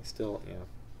I still, yeah.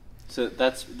 So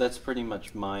that's pretty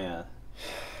much my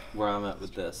where I'm at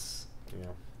with this. Yeah.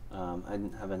 I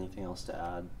didn't have anything else to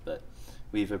add, but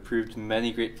we've approved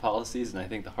many great policies, and I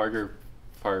think the harder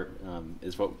part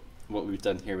is what we've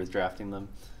done here with drafting them.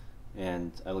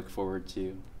 And I look forward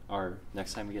to our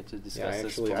next time we get to discuss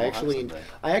this. I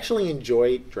actually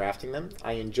enjoy drafting them.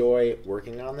 I enjoy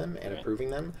working on them and Right.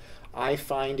 approving them. I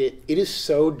find it is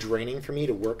so draining for me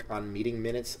to work on meeting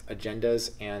minutes,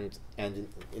 agendas, and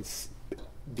it's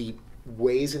the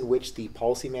ways in which the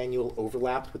policy manual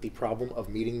overlaps with the problem of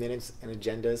meeting minutes and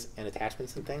agendas and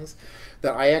attachments and things,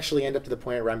 that I actually end up to the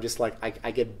point where I'm just like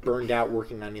I get burned out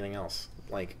working on anything else.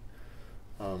 Like,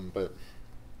 but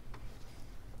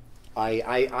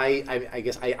I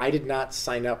guess I did not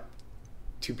sign up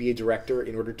to be a director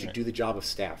in order to Right. do the job of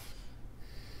staff.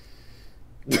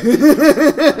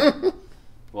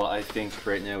 Well, I think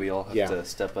right now we all have Yeah. to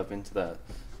step up into that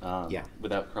Yeah.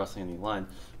 without crossing any line.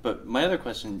 But my other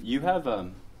question, you have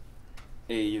a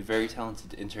very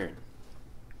talented intern.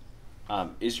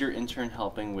 Is your intern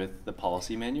helping with the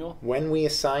policy manual? When we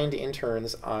assigned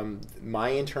interns,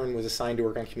 my intern was assigned to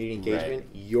work on community engagement.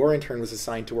 Right. Your intern was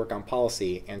assigned to work on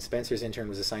policy, and Spencer's intern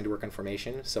was assigned to work on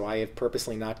formation. So I have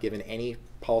purposely not given any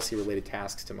policy-related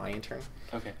tasks to my intern,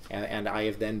 Okay. and I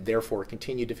have then therefore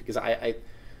continued to, because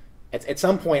at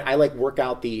some point I like work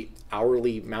out the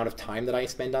hourly amount of time that I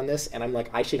spend on this, and I'm like,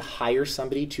 I should hire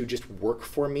somebody to just work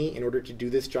for me in order to do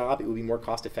this job. It would be more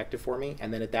cost effective for me.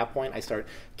 And then at that point I start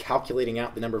calculating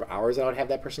out the number of hours that I would have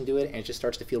that person do it, and it just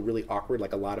starts to feel really awkward,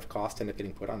 like a lot of cost end up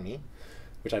getting put on me,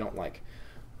 which I don't like.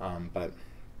 But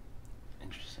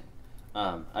Interesting.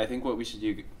 I think what we should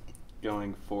do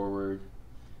going forward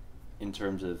in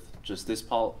terms of just this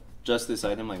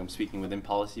item, like I'm speaking within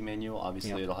policy manual,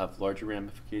 obviously Yeah. it'll have larger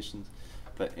ramifications,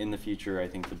 but in the future I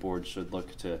think the board should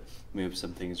look to move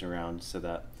some things around so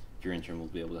that your intern will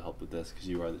be able to help with this because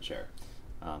you are the chair.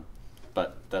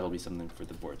 But that'll be something for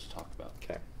the board to talk about.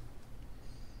 okay.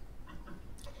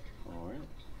 All right.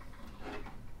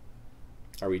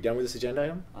 Are we done with this agenda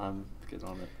item? Get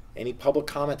on it. Any public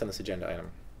comment on this agenda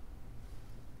item?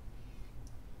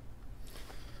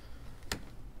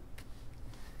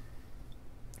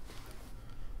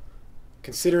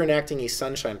 Consider enacting a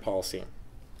sunshine policy.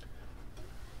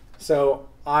 So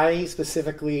I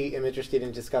specifically am interested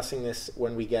in discussing this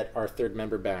when we get our third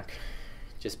member back,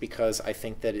 just because I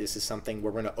think that this is something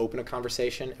we're going to open a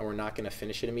conversation and we're not going to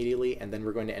finish it immediately, and then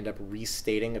we're going to end up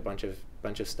restating a bunch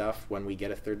of stuff when we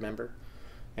get a third member.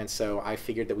 And so I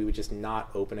figured that we would just not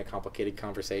open a complicated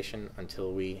conversation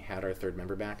until we had our third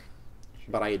member back.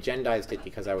 But I agendized it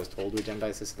because I was told to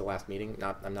agendize this at the last meeting.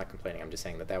 I'm not complaining. I'm just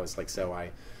saying that was like, so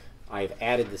I've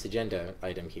added this agenda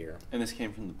item here. And this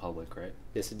came from the public, right?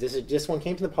 This one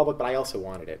came from the public, but I also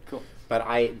wanted it. Cool.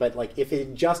 But like if it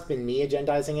had just been me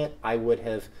agendizing it, I would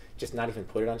have just not even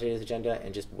put it on today's agenda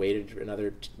and just waited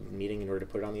another meeting in order to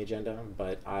put it on the agenda.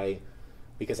 But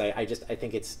because I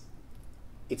think it's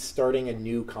starting a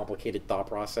new complicated thought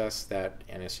process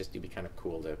and it's just, it'd be kind of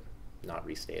cool to not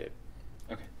restate it.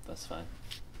 Okay, that's fine.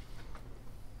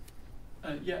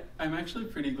 Yeah, I'm actually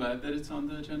pretty glad that it's on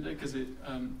the agenda because it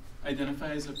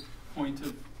identifies a point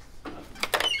of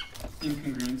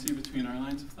incongruency between our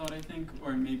lines of thought, I think,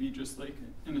 or maybe just like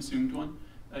an assumed one.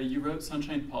 You wrote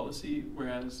sunshine policy,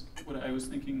 whereas what I was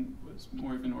thinking was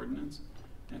more of an ordinance.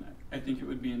 And I think it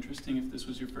would be interesting if this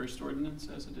was your first ordinance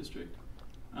as a district.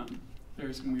 There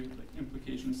are some weird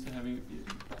implications to having it be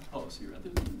a policy rather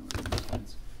than an ordinance.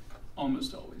 It's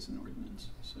almost always an ordinance.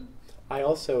 So. I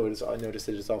also noticed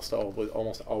that it's also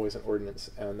almost always an ordinance,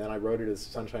 and then I wrote it as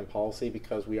sunshine policy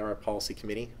because we are a policy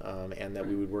committee, and that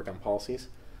we would work on policies.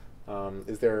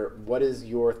 What is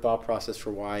your thought process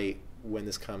for why, when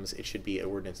this comes, it should be an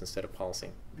ordinance instead of policy?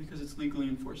 Because it's legally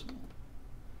enforceable.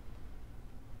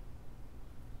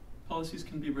 Policies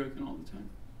can be broken all the time,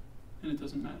 and it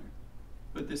doesn't matter.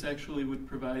 But this actually would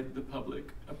provide the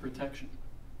public a protection.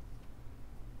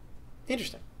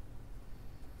 Interesting.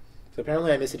 So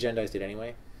apparently I misagendized it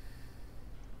anyway.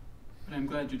 But I'm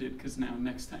glad you did, because now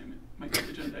next time it might be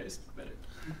agendized better.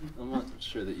 I'm not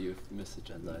sure that you've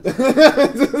misagendized.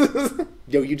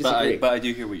 Yo, you disagree. But I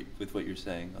do hear with what you're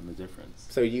saying on the difference.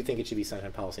 So you think it should be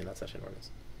sunshine policy, not sunshine ordinance?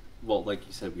 Well, like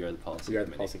you said, we are the policy committee. We are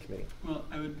the policy committee. Well,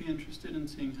 I would be interested in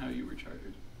seeing how you were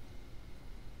chartered.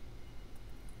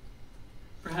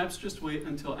 Perhaps just wait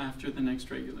until after the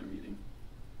next regular meeting.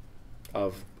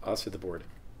 Of us or the board?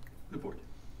 The board.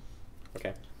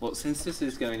 Okay. Well, since this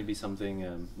is going to be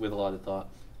something with a lot of thought,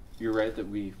 you're right that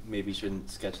we maybe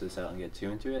shouldn't sketch this out and get too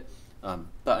into it. But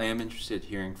I am interested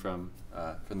hearing from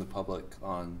the public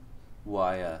on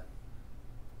what's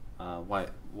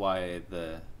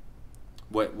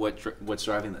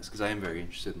driving this, because I am very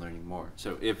interested in learning more.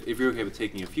 So if you're okay with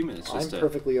taking a few minutes just I'm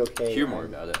perfectly okay. hear more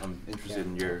about it, I'm interested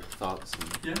in your thoughts.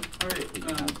 And Yeah, all right.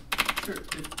 Sure.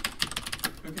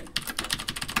 Okay.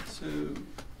 So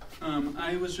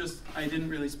I didn't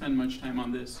really spend much time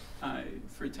on this.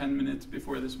 For 10 minutes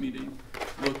before this meeting,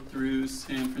 looked through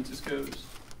San Francisco's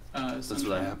That's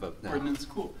what I have up now. ordinance.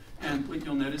 Cool. And what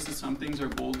you'll notice is some things are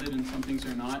bolded and some things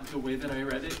are not. The way that I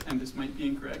read it, and this might be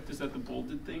incorrect, is that the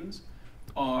bolded things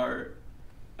are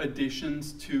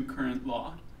additions to current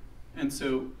law. And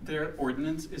so their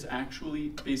ordinance is actually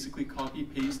basically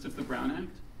copy-paste of the Brown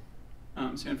Act.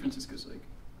 San Francisco's like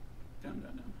down.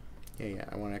 Yeah.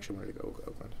 I actually wanted to go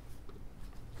Oakland.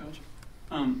 Gotcha.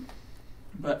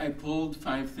 But I pulled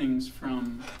 5 things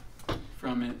from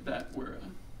it that were,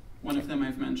 one of them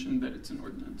I've mentioned that it's an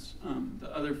ordinance. The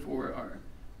other 4 are,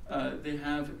 they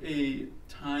have a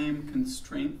time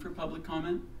constraint for public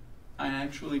comment. I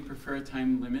actually prefer a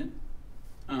time limit,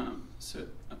 so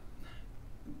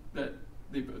that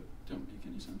they both don't make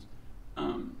any sense.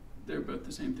 They're both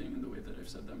the same thing in the way that I've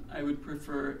said them. I would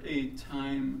prefer a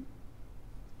time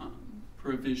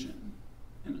provision,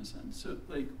 in a sense, so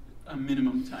like a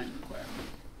minimum time requirement.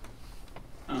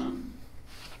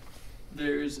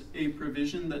 There's a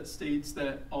provision that states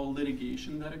that all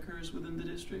litigation that occurs within the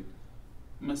district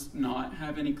must not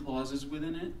have any clauses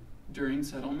within it during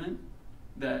settlement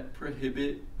that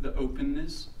prohibit the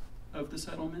openness of the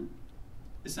settlement.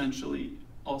 Essentially,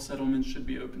 all settlements should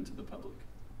be open to the public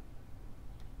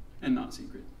and not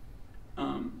secret.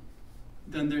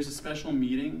 Then there's a special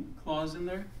meeting clause in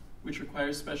there, which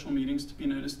requires special meetings to be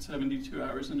noticed 72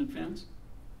 hours in advance.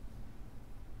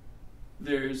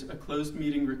 There's a closed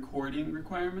meeting recording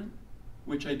requirement,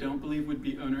 which I don't believe would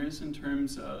be onerous in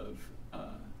terms of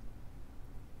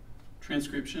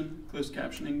transcription, closed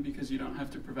captioning, because you don't have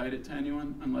to provide it to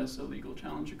anyone unless a legal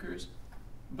challenge occurs.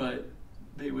 But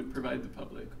they would provide the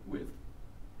public with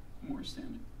more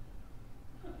standing.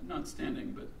 Not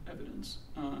standing, but evidence.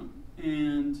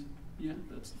 And yeah,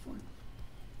 that's the 4.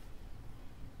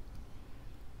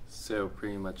 So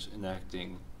pretty much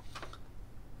enacting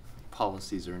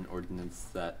policies or an ordinance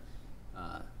that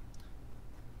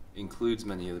includes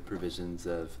many of the provisions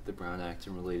of the Brown Act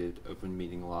and related open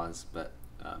meeting laws, but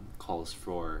calls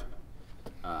for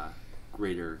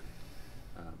greater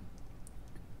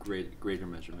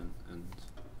measurement and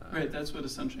right, that's what a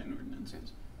sunshine ordinance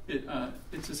is.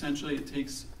 It's essentially, it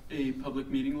takes a public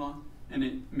meeting law and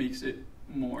it makes it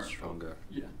more stronger.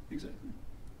 Yeah, exactly.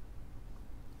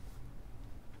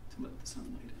 To let the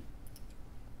sunlight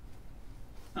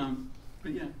in.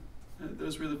 but yeah,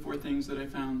 those were the 4 things that I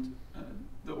found.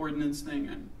 The ordinance thing,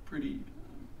 I'm pretty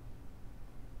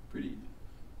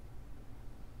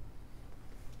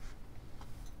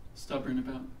stubborn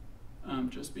about,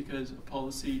 just because a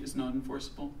policy is not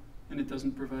enforceable and it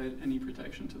doesn't provide any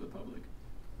protection to the public.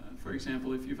 For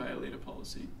example, if you violate a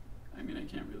policy, I mean, I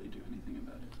can't really do anything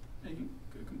about it. I can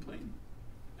go complain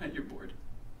at your board.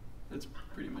 That's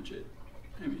pretty much it.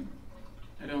 I mean,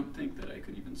 I don't think that I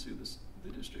could even sue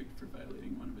the district for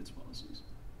violating one of its policies,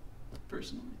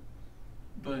 personally.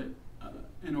 But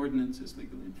an ordinance is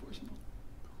legally enforceable.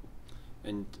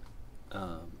 And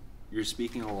you're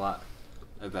speaking a lot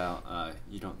about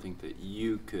you don't think that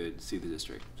you could sue the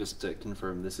district. Just to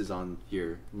confirm, this is on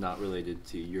here, not related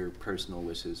to your personal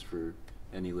wishes for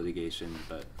any litigation,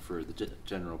 but for the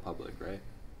general public, right?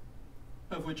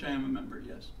 Of which I am a member,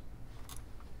 yes.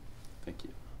 Thank you.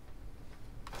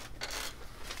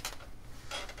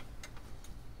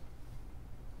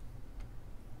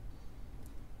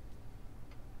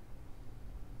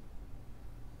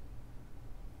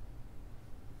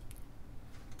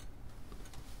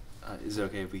 Is it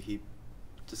okay if we keep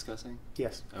discussing?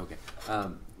 Yes. Okay.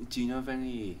 Do you know of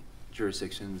any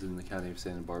jurisdictions in the county of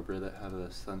Santa Barbara that have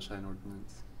a sunshine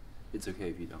ordinance? It's okay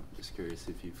if you don't. Just curious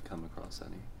if you've come across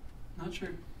any. Not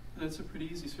sure. That's a pretty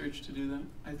easy search to do that.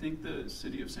 I think the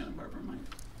city of Santa Barbara might.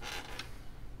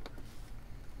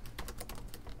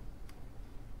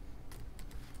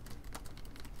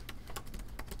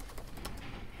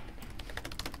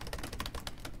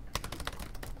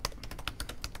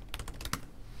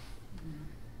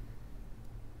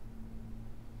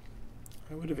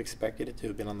 I would have expected it to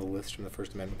have been on the list from the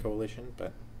First Amendment Coalition,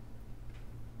 but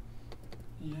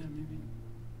Yeah, maybe.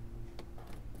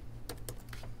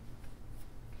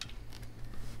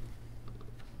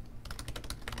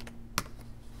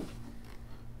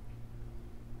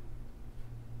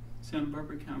 Santa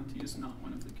Barbara County is not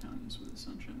one of the counties with a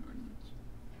sunshine ordinance.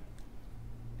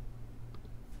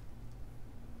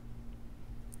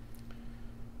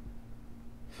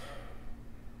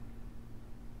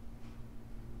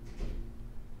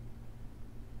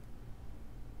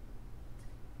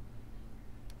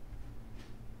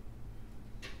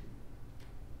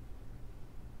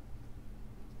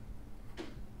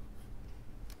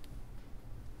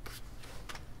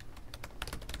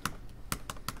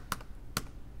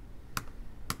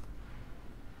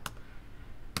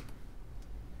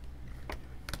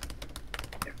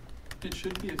 It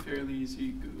should be a fairly easy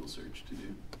Google search to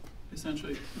do.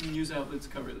 Essentially, news outlets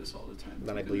cover this all the time.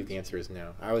 then I believe the answer is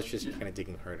no. I was just Yeah. kind of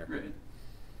digging harder. Right.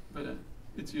 But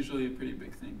it's usually a pretty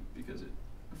big thing because it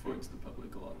affords the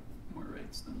public a lot more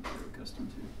rights than they're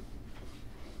accustomed to.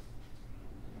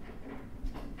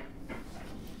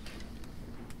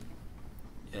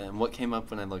 Yeah, and what came up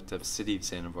when I looked up City of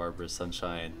Santa Barbara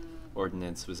sunshine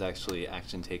ordinance was actually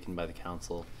action taken by the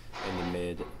council in the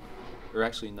mid, or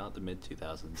actually not the mid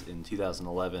 2000s, in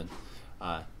 2011,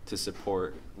 to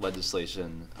support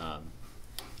legislation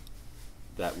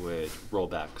that would roll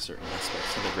back certain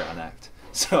aspects of the Brown Act.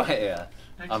 So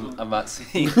I'm not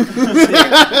seeing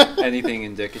anything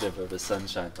indicative of a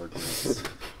sunshine ordinance.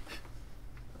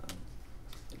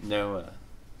 No,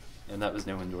 and that was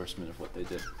no endorsement of what they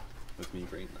did with me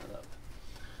bringing that up.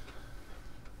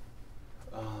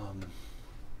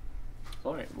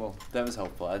 All right, well, that was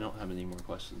helpful. I don't have any more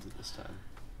questions at this time.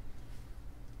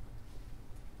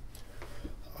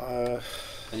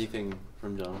 Anything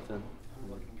from Jonathan?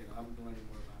 I'm looking it up. I'm learning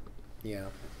more about it.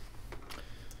 Yeah.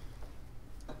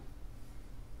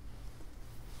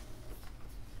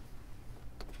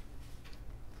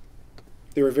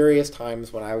 There were various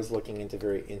times when I was looking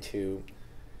into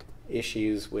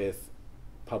issues with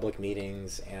public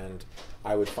meetings, and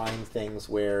I would find things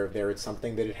where there was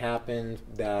something that had happened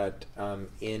that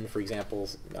in, for example,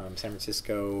 San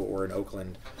Francisco or in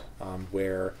Oakland,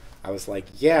 where I was like,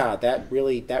 yeah, that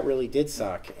really did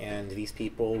suck, and these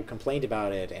people complained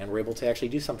about it and were able to actually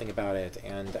do something about it,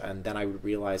 and then I would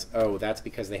realize, oh, that's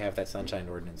because they have that sunshine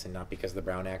ordinance and not because the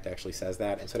Brown Act actually says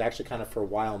that. And so it actually kind of for a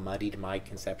while muddied my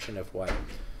conception of what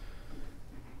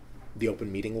the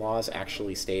open meeting laws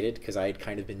actually stated, because I had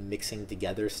kind of been mixing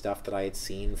together stuff that I had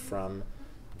seen from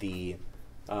the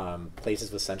places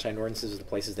with sunshine ordinances with the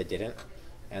places that didn't.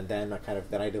 And then I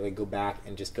had to like go back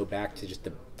to just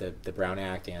the Brown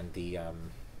Act and the acts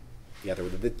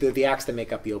that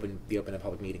make up the open and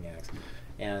public meeting acts,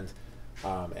 and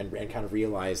kind of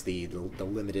realize the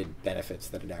limited benefits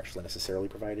that it actually necessarily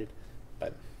provided.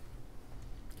 But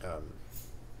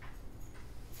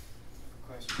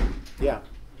Question. yeah,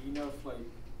 Do you know if like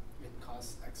it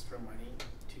costs extra money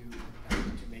to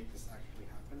make this actually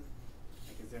happen?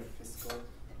 Like, is there a fiscal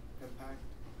impact?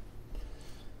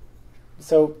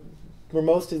 So for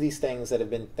most of these things that have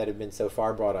been so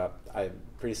far brought up, I'm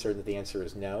pretty certain that the answer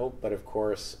is no. But of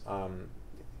course,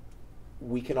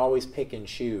 we can always pick and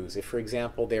choose. If, for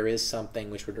example, there is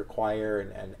something which would require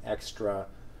an extra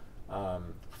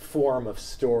form of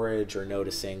storage or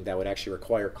noticing that would actually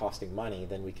require costing money,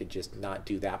 then we could just not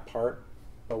do that part,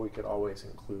 but we could always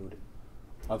include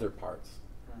other parts.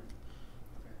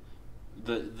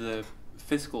 The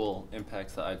fiscal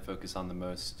impacts that I'd focus on the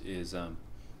most is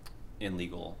in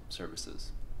legal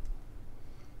services.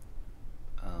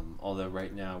 Although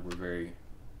right now we're very,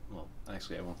 well,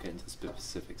 actually I won't get into the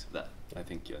specifics of that. I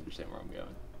think you understand where I'm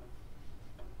going.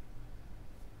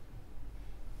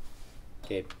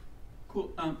 Gabe.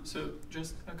 Cool. So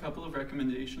just a couple of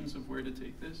recommendations of where to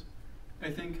take this. I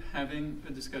think having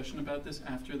a discussion about this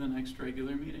after the next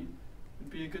regular meeting would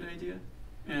be a good idea.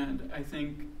 And I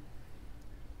think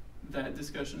that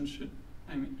discussion should,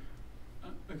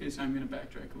 okay, so I'm going to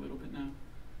backtrack a little bit now,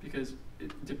 because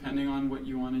depending on what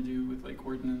you want to do with like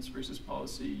ordinance versus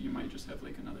policy, you might just have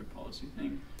like another policy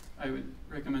thing. I would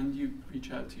recommend you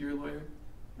reach out to your lawyer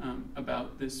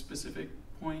about this specific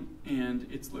point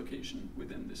and its location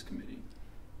within this committee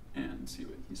and see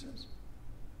what he says.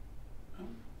 Yeah.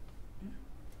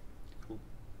 Cool.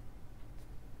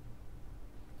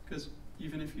 Because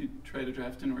even if you try to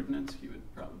draft an ordinance, he would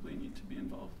probably need to be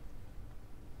involved.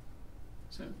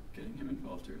 So getting him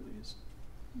involved early is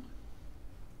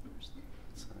the worst thing.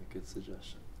 That's a good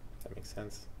suggestion. That makes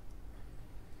sense.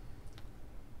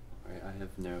 All right, I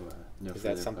have no Is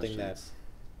further that something that, questions.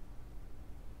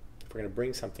 if we're going to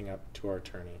bring something up to our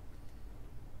attorney,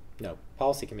 no,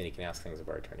 policy committee can ask things of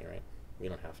our attorney, right? We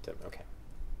don't have to, okay,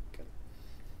 good.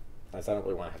 As I don't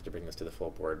really want to have to bring this to the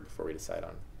full board before we decide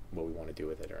on what we want to do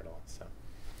with it or at all, so.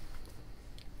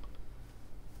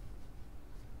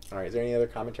 All right, is there any other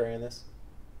commentary on this?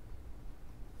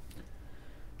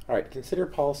 All right, consider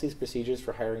policies, procedures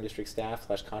for hiring district staff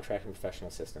 / contract and professional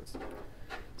assistants.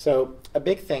 So a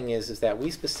big thing is that we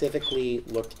specifically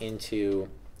looked into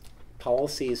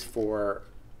policies for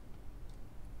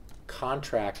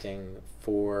contracting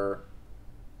for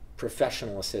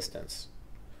professional assistants.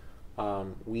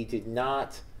 We did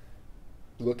not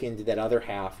look into that other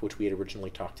half, which we had originally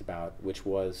talked about, which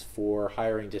was for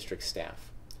hiring district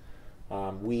staff.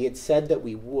 We had said that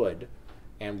we would,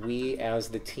 and we, as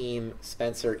the team,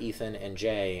 Spencer, Ethan, and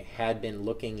Jay, had been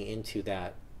looking into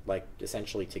that, like,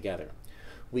 essentially together.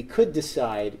 We could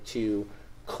decide to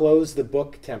close the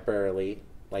book temporarily,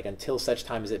 like until such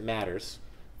time as it matters,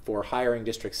 for hiring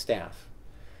district staff.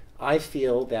 I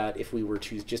feel that if we were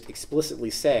to just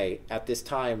explicitly say, at this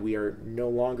time we are no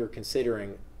longer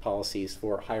considering policies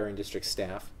for hiring district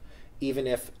staff, even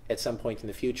if at some point in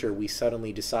the future we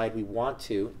suddenly decide we want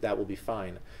to, that will be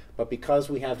fine. But because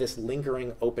we have this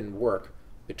lingering open work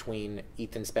between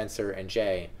Ethan, Spencer, and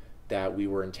Jay that we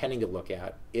were intending to look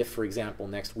at, if, for example,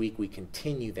 next week we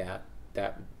continue that,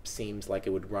 that seems like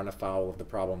it would run afoul of the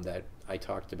problem that I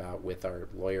talked about with our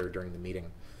lawyer during the meeting.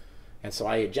 And so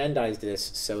I agendized this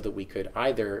so that we could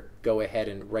either go ahead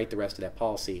and write the rest of that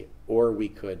policy, or we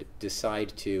could decide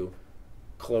to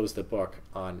close the book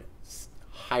on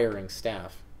hiring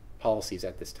staff policies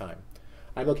at this time.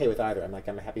 I'm okay with either.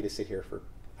 I'm happy to sit here for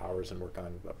hours and work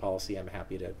on a policy. I'm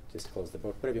happy to just close the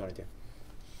book, whatever you want to do.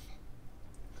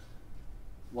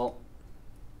 Well,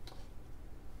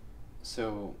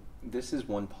 so this is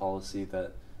one policy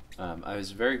that I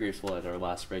was very grateful at our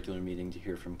last regular meeting to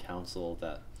hear from council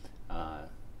that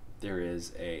there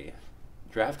is a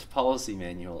draft policy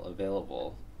manual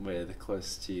available with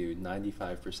close to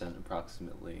 95%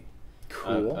 approximately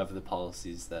Cool. of the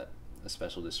policies that a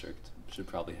special district should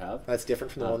probably have. That's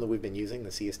different from the one that we've been using, the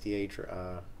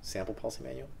CSDA sample policy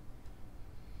manual?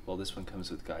 Well, this one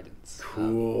comes with guidance.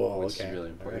 Cool, which okay. is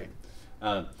really All right.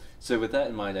 important. So with that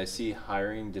in mind, I see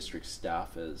hiring district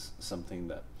staff as something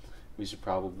that we should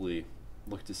probably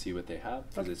look to see what they have,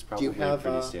 because Okay. it's Do probably you have,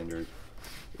 pretty standard.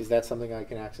 Is that something I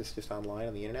can access just online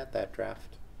on the internet, that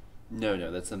draft?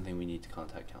 No, that's something we need to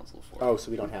contact council for. Oh,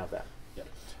 so we don't have that. Yeah.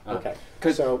 Okay.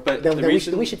 'Cause- So but then the we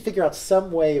reason- should figure out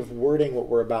some way of wording what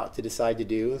we're about to decide to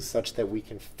do such that we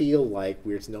can feel like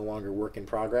it's no longer work in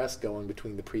progress going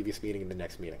between the previous meeting and the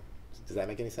next meeting. Does that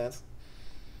make any sense?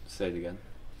 Say it again.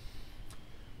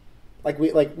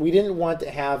 We didn't want to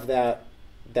have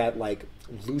that like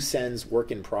loose ends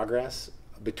work in progress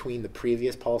between the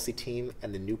previous policy team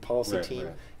and the new policy team.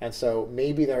 Right. And so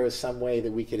maybe there is some way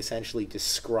that we could essentially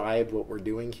describe what we're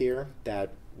doing here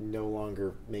that no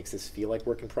longer makes us feel like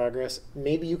work in progress.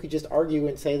 Maybe you could just argue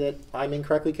and say that I'm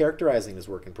incorrectly characterizing as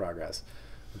work in progress.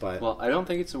 But Well, I don't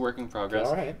think it's a work in progress.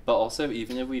 All right. But also,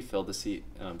 even if we fill the seat,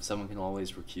 someone can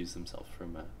always recuse themselves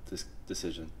from this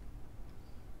decision.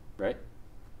 right?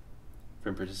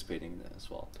 From participating in that as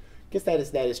well. I guess that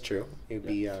is true. It would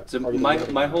be So part of the my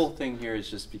voting whole process. thing here is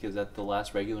just because at the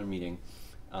last regular meeting,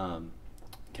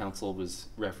 council was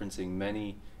referencing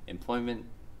many employment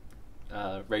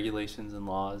regulations and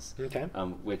laws, Okay.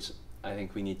 which I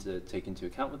think we need to take into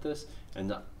account with this.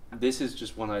 And this is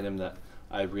just one item that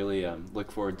I really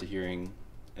look forward to hearing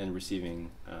and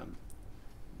receiving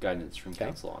guidance from Okay.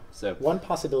 council on. So One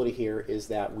possibility here is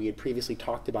that we had previously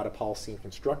talked about a policy and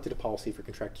constructed a policy for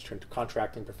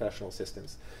contracting professional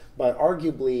assistants. But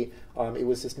arguably, it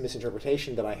was just a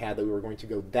misinterpretation that I had that we were going to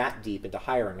go that deep into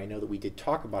hiring. I know that we did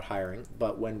talk about hiring,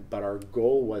 but our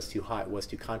goal was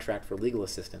to contract for legal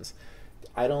assistance.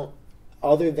 I don't,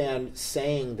 other than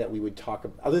saying that we would talk,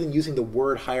 other than using the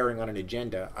word hiring on an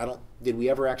agenda, did we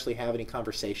ever actually have any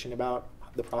conversation about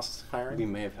the process of hiring? we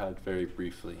may have had very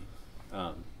briefly,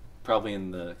 probably in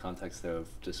the context of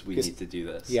just we need to do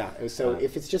this. Yeah, so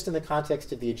if it's just in the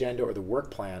context of the agenda or the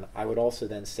work plan, I would also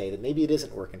then say that maybe it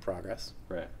isn't work in progress.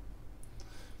 Right.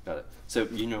 Got it. So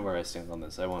you know where I stand on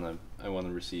this. I want to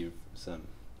receive some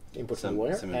Input from the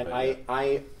lawyer. some And input, yeah.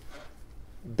 I,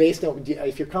 based on,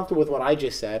 if you're comfortable with what I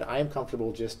just said, I am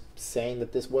comfortable just saying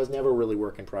that this was never really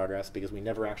work in progress because we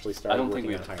never actually started I don't working think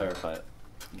we on have to hiring. clarify it.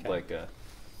 Okay. Like,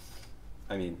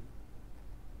 I mean,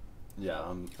 yeah,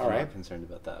 I'm All right. not concerned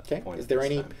about that Okay. point. Is at there this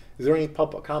any time.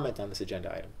 public comment on this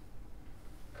agenda item?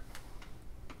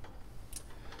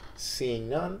 Seeing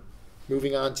none.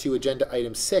 Moving on to agenda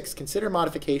item 6, consider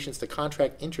modifications to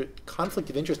conflict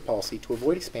of interest policy to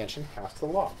avoid expansion past the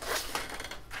law.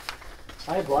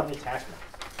 I have brought an attachment.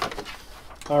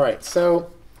 All right,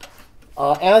 so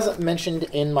as mentioned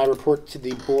in my report to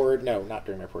the board, no, not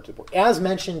during my report to the board, as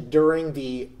mentioned during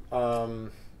the,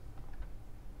 what's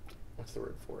the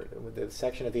word for it, with the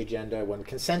section of the agenda, when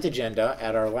consent agenda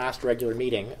at our last regular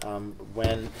meeting,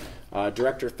 when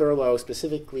Director Thurlow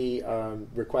specifically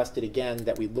requested again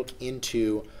that we look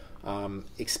into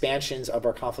expansions of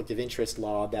our conflict of interest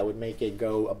law that would make it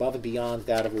go above and beyond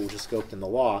that of what was scoped in the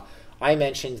law. I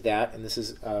mentioned that, and this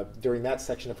is during that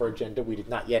section of our agenda, we did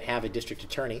not yet have a district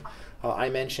attorney. I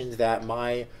mentioned that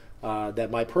my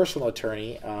personal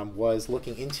attorney was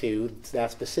looking into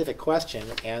that specific question,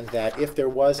 and that if there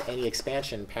was any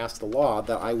expansion past the law,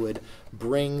 that I would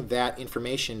bring that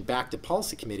information back to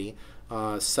policy committee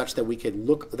such that we could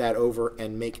look that over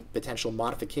and make potential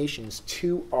modifications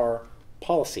to our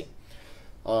policy.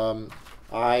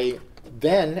 I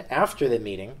then, after the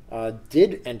meeting,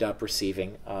 did end up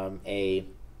receiving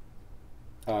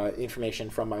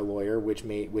information from my lawyer, which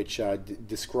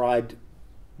described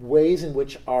ways in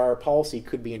which our policy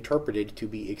could be interpreted to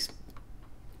be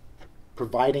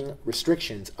providing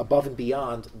restrictions above and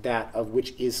beyond that of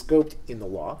which is scoped in the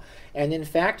law, and in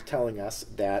fact telling us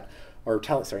that,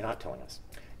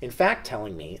 in fact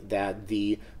telling me that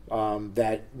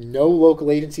that no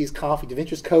local agency's conflict of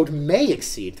interest code may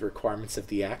exceed the requirements of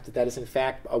the Act. That is in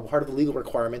fact a part of the legal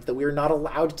requirement that we are not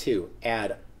allowed to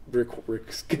add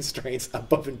constraints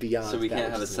above and beyond. So we that can't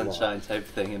which have a is in the law. sunshine type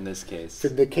thing in this case. For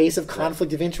the case of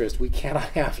conflict of interest, we cannot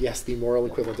have, yes, the moral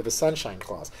equivalent of a sunshine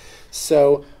clause.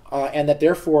 So, and that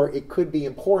therefore it could be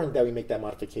important that we make that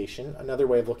modification. Another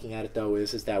way of looking at it, though,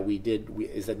 is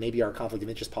that maybe our conflict of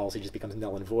interest policy just becomes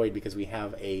null and void because we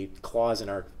have a clause in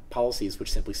our policies which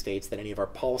simply states that any of our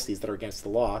policies that are against the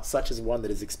law, such as one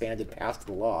that is expanded past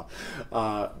the law,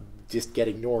 just get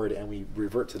ignored and we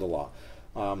revert to the law.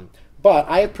 But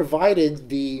I have provided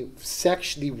the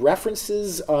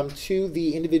references to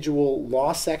the individual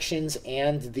law sections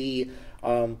and the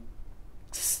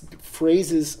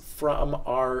phrases from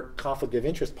our conflict of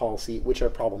interest policy, which are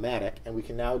problematic, and we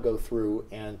can now go through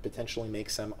and potentially make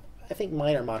some, I think,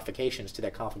 minor modifications to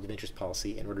that conflict of interest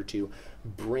policy in order to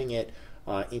bring it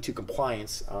into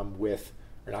compliance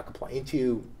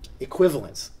into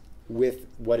equivalence with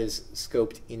what is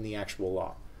scoped in the actual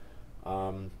law.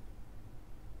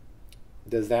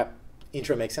 Does that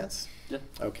intro make sense? Yeah.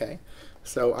 Okay.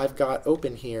 So I've got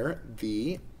open here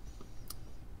the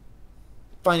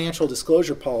financial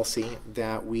disclosure policy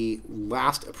that we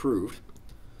last approved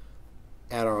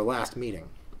at our last meeting.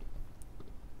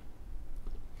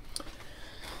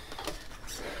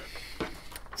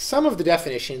 Some of the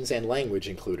definitions and language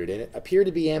included in it appear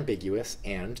to be ambiguous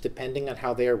and, depending on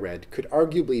how they are read, could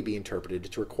arguably be interpreted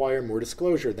to require more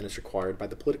disclosure than is required by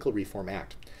the Political Reform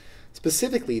Act.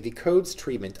 Specifically, the Code's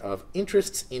treatment of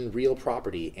interests in real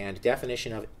property and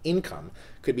definition of income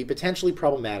could be potentially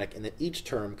problematic in that each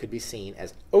term could be seen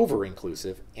as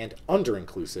over-inclusive and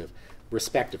under-inclusive,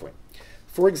 respectively.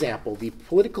 For example, the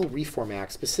Political Reform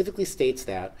Act specifically states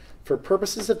that, for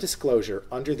purposes of disclosure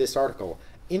under this article,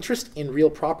 interest in real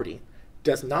property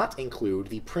does not include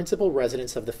the principal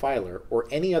residence of the filer or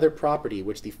any other property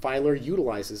which the filer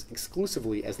utilizes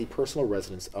exclusively as the personal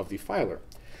residence of the filer.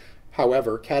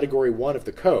 However, Category 1 of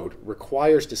the Code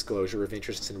requires disclosure of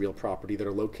interests in real property that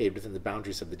are located within the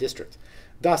boundaries of the district.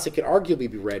 Thus, it could arguably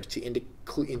be read to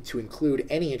include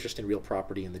any interest in real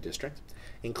property in the district,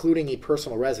 including a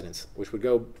personal residence, which would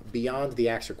go beyond the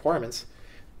Act's requirements.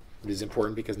 It is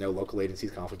important because no local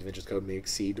agency's conflict of interest code may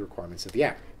exceed the requirements of the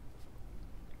Act.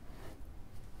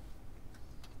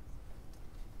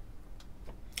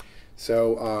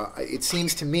 So it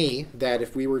seems to me that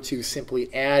if we were to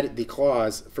simply add the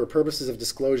clause, for purposes of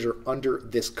disclosure under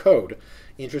this code,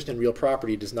 interest in real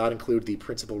property does not include the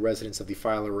principal residence of the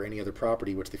filer or any other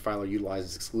property which the filer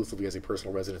utilizes exclusively as a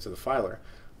personal residence of the filer,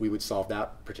 we would solve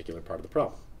that particular part of the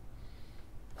problem.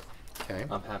 Okay.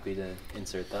 I'm happy to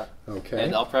insert that. Okay.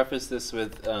 And I'll preface this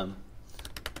with,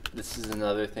 this is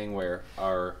another thing where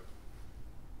our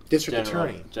District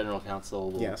Attorney. General counsel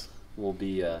will, Yes. will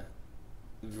be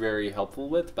very helpful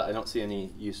with, but I don't see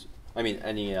any use,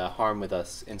 any harm with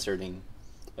us inserting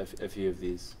a few of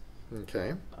these.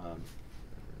 Okay.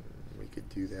 We could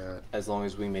do that. As long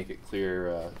as we make it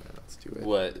clear Let's do it.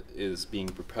 what is being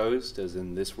proposed, as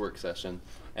in this work session,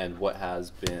 and what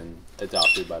has been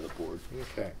adopted by the board.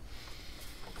 Okay.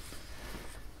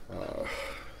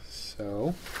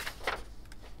 So,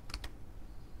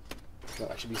 no,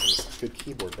 I should be using this good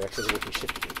keyboard, but actually working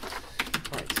shift key.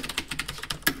 Right.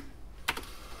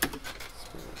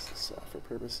 So for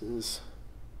purposes,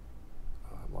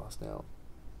 I'm lost now.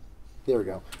 There we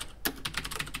go.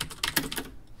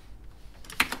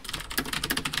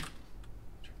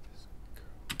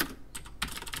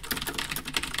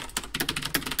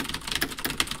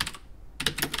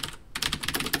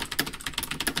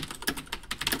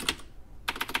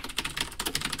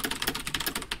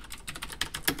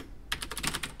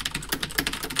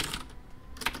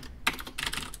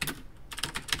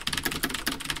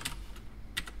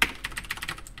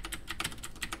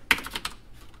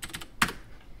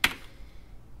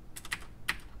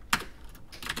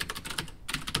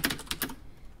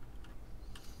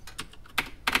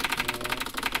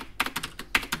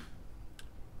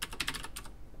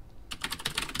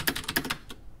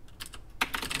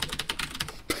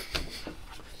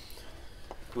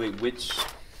 Wait,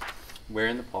 where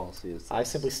in the policy is this? I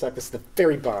simply stuck this at the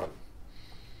very bottom.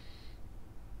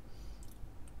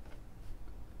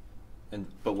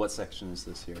 But what section is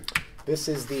this here? This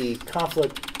is the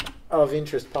conflict of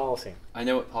interest policy. I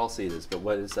know what policy it is, but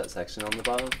what is that section on the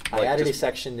bottom? I added a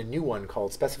section, a new one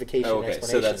called specification Oh, and okay, so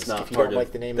explanations. that's not If you part don't of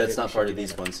like the name that's of it, not you part should of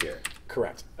these rename it. ones here.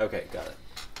 Correct. Okay, got it.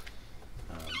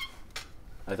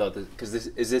 I thought that because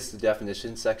is this the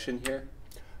definition section here,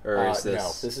 or is this?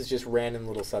 No, this is just random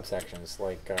little subsections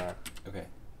like Okay.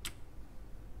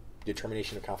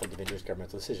 determination of conflict of interest,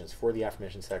 governmental decisions. For the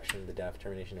aforementioned section, the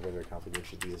determination of whether a conflict of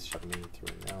interest is shall be made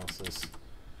through analysis.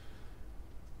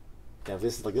 Now,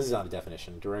 this is not a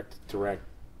definition.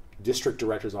 District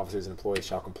directors, officers, and employees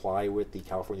shall comply with the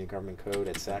California Government Code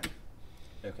at SEC.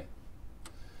 Okay.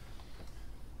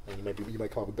 And you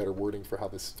might come up with better wording for how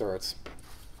this starts.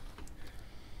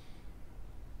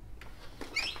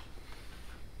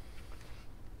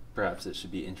 Perhaps it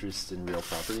should be interest in real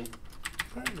property.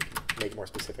 Right, we can make it more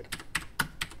specific.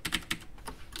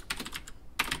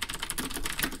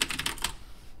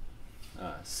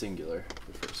 Singular,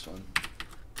 the first one.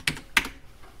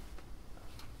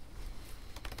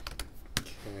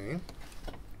 Okay.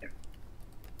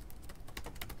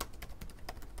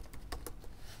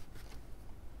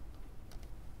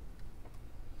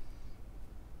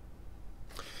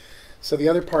 So the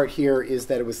other part here is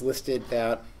that it was listed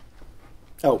that,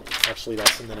 oh, actually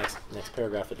that's in the next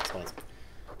paragraph it explains.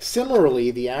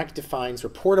 Similarly, the Act defines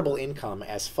reportable income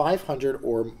as $500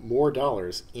 or more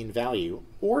in value,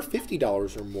 or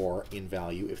 $50 or more in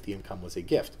value if the income was a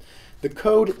gift. The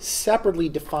Code separately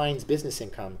defines business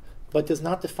income, but does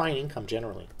not define income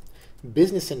generally.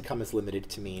 Business income is limited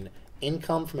to mean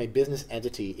income from a business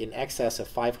entity in excess of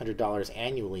 $500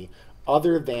 annually,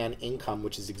 other than income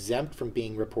which is exempt from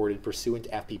being reported pursuant to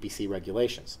FPPC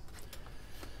regulations.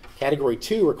 Category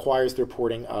 2 requires the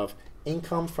reporting of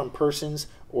income from persons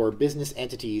or business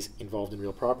entities involved in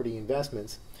real property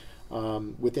investments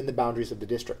within the boundaries of the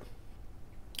district.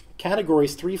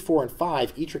 Categories 3, 4, and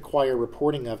 5 each require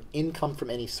reporting of income from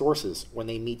any sources when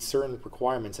they meet certain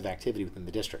requirements of activity within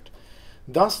the district.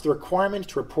 Thus, the requirement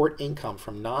to report income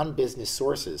from non-business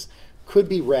sources could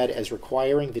be read as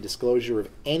requiring the disclosure of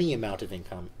any amount of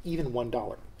income, even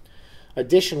 $1.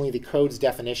 Additionally, the Code's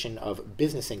definition of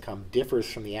business income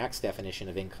differs from the Act's definition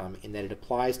of income in that it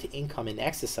applies to income in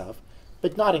excess of,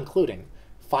 but not including,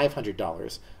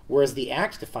 $500, whereas the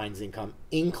Act defines income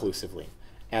inclusively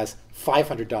as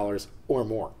 $500 or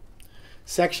more.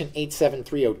 Section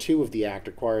 87302 of the Act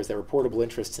requires that reportable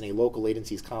interests in a local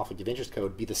agency's conflict of interest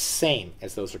code be the same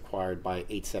as those required by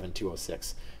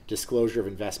 87206, disclosure of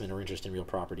investment or interest in real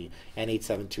property, and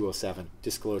 87207,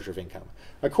 disclosure of income.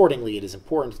 Accordingly, it is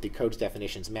important that the code's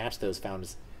definitions match those found in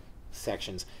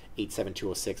sections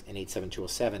 87206 and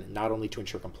 87207, not only to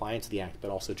ensure compliance with the Act,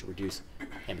 but also to reduce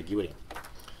ambiguity.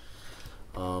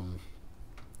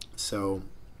 So,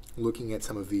 looking at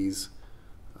some of these,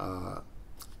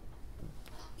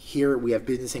 here we have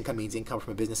business income means income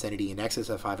from a business entity in excess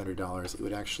of $500. It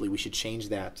would actually, we should change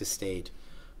that to state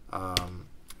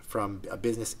from a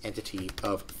business entity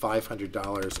of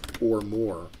 $500 or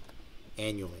more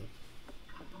annually.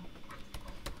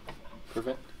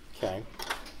 Perfect. Okay.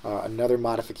 Another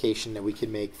modification that we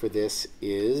can make for this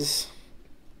is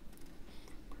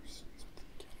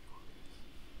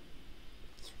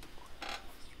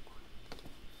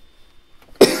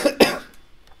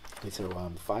so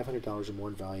 $500 or more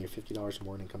in value, $50 or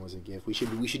more in income was a gift. We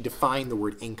should define the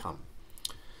word income.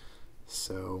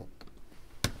 So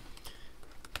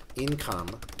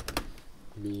income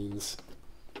means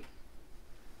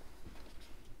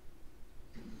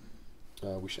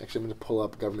I'm going to pull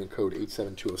up Government Code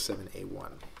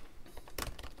 87207A1.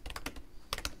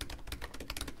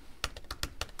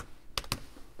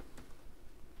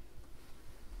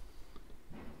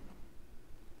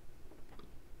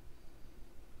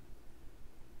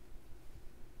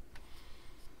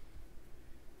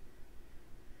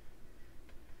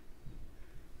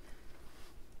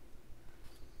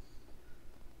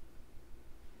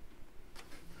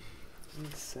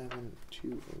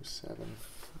 $7,207,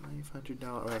 $500.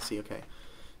 Oh, I see. Okay,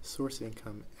 source of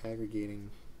income, aggregating.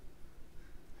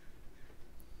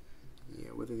 Yeah,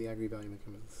 whether the aggregate value of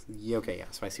income is. Yeah. Okay.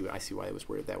 Yeah. So I see why it was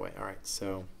worded that way. All right.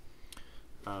 So.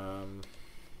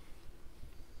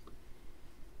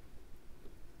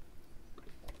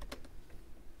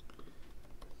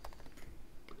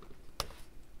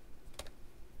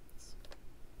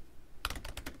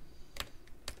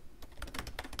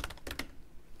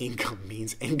 Income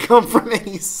means income from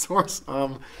any source.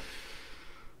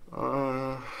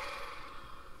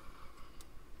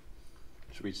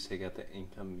 Should we just take out the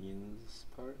income means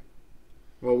part?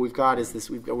 Well, we've got is this.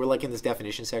 We're like in this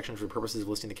definition section for purposes of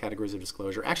listing the categories of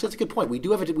disclosure. Actually, that's a good point. We do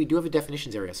have a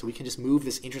definitions area, so we can just move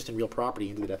this interest in real property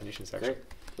into the definition section. Great.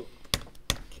 Cool.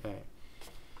 Okay.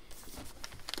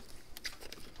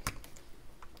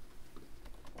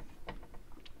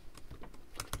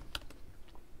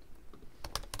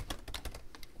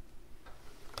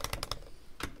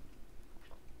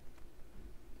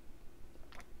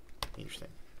 Interesting.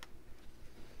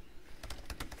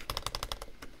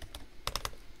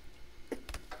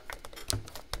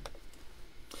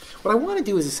 What I want to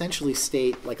do is essentially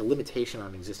state like a limitation on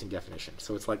an existing definition.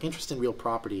 So it's like interest in real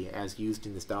property as used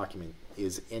in this document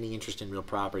is any interest in real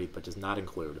property but does not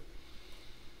include.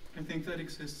 I think that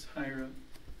exists higher up.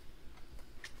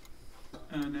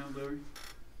 Now lower.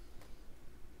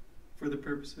 For the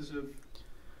purposes of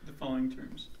the following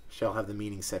terms. Shall have the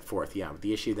meaning set forth. Yeah, but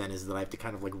the issue then is that I have to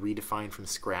kind of like redefine from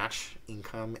scratch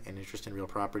income and interest in real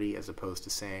property as opposed to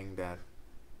saying that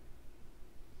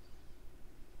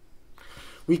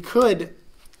we could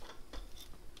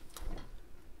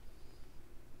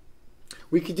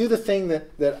do the thing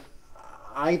that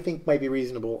I think might be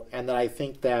reasonable and that I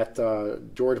think that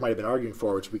George might have been arguing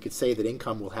for, which we could say that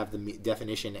income will have the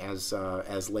definition as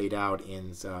laid out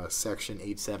in section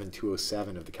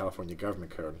 87207 of the California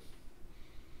Government Code.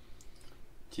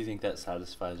 Do you think that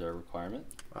satisfies our requirement?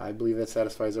 I believe that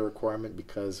satisfies our requirement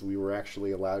because we were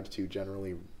actually allowed to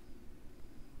generally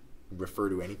refer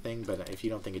to anything, but if you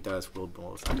don't think it does, we'll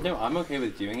No, I'm okay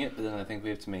with doing it, but then I think we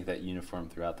have to make that uniform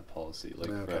throughout the policy, like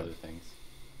for other things.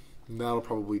 That'll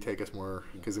probably take us more,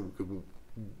 because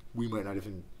we might not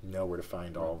even know where to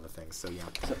find all of the things, so yeah.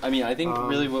 So, I mean, I think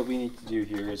really what we need to do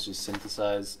here is just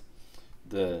synthesize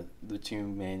the two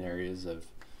main areas of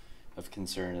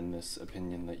concern in this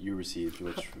opinion that you received,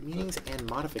 which meanings and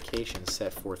modifications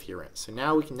set forth herein. So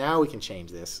now we can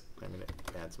change this. I'm going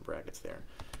to add some brackets there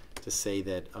to say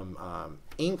that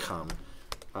income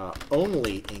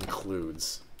only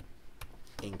includes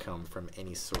income from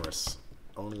any source.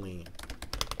 Only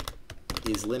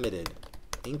is limited.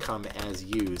 Income as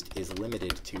used is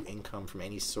limited to income from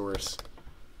any source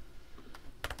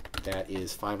that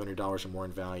is $500 or more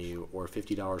in value, or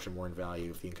 $50 or more in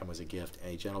value if the income was a gift,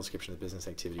 and a general description of the business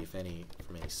activity, if any,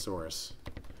 from any source.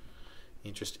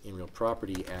 Interest in real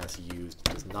property as used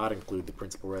does not include the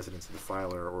principal residence of the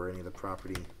filer or any of the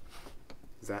property.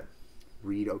 Does that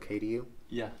read okay to you?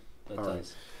 Yeah, that All does.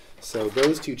 right. So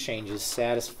those two changes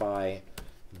satisfy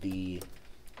the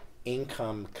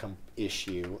income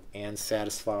issue and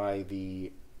satisfy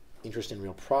the interest in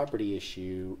real property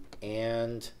issue,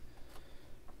 and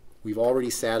we've already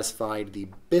satisfied the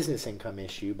business income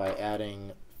issue by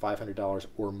adding $500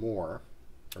 or more,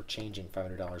 or changing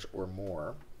 $500 or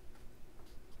more.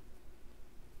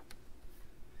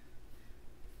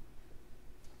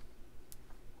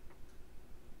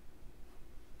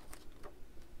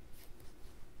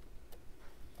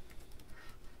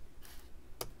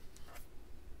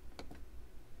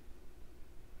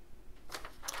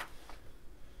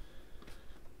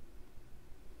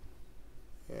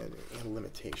 And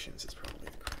limitations is probably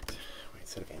the correct way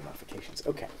instead of and modifications.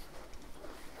 Okay.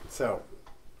 So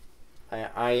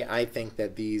I think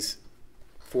that these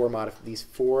four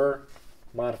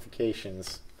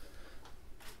modifications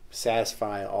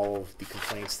satisfy all of the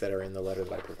complaints that are in the letter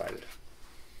that I provided.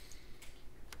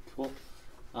 Cool.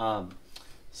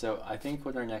 So I think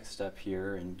what our next step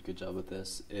here, and good job with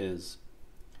this, is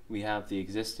we have the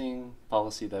existing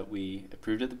policy that we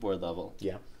approved at the board level.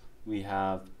 Yeah. We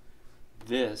have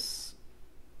this,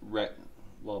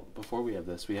 well, before we have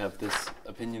this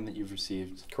opinion that you've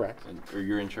received. Correct. Or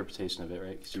your interpretation of it,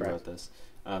 right? Because you wrote this.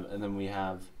 And then we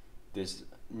have this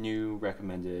new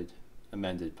recommended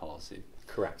amended policy.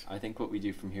 Correct. I think what we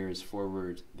do from here is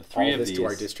forward the three all of this these to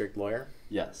our district lawyer?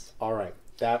 Yes. All right.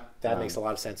 That makes a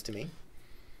lot of sense to me.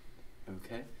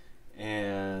 Okay.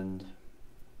 And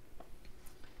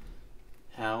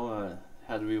how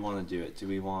do we want to do it? Do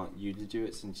we want you to do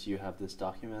it since you have this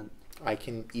document? I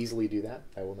can easily do that.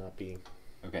 I will not be.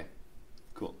 Okay.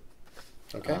 Cool.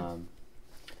 Okay.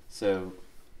 So,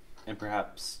 and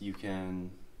perhaps you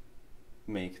can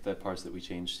make the parts that we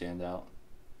changed stand out,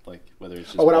 like whether it's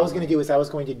just. Oh, what I was going to do is I was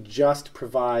going to just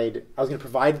provide. I was going to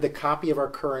provide the copy of our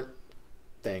current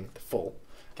thing, the full.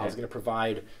 Okay. I was going to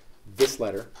provide this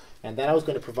letter, and then I was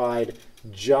going to provide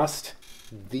just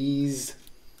these,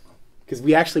 because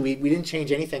we didn't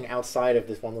change anything outside of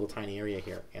this one little tiny area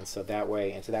here, and so that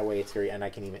way it's very, and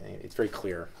it's very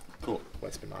clear. Cool.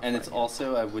 What's been modified. And it's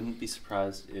also, I wouldn't be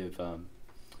surprised if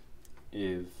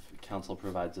council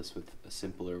provides us with a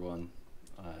simpler one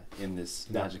in this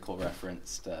magical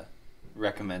referenced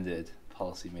recommended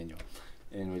policy manual.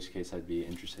 In which case, I'd be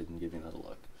interested in giving that a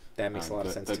look. That makes a lot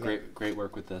of sense. But great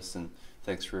work with this, and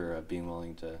thanks for being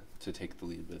willing to take the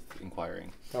lead with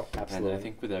inquiring. Oh, absolutely. And I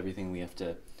think with everything, we have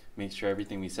to make sure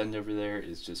everything we send over there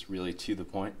is just really to the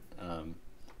point,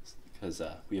 because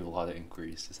we have a lot of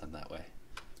inquiries to send that way.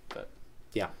 But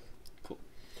yeah, cool.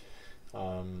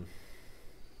 Okay.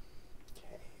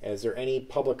 Is there any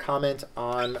public comment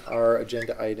on our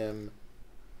agenda item?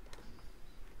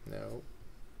 No.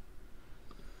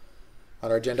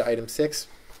 On our agenda item 6?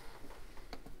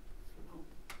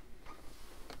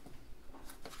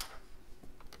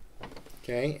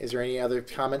 Okay. Is there any other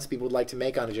comments people would like to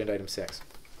make on agenda item 6?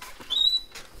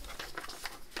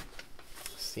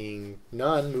 Seeing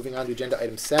none, moving on to agenda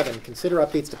item 7. Consider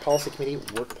updates to policy committee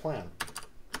work plan.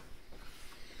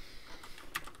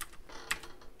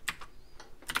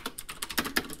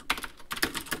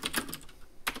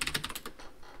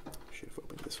 Should have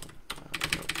opened this one.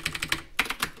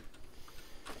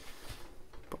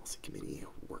 Policy committee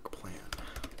work plan.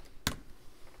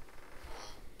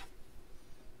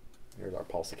 Here's our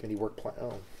policy committee work plan.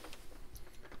 Oh.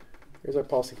 Here's our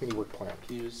policy committee work plan.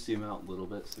 Can you just zoom out a little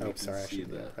bit so we can sorry, see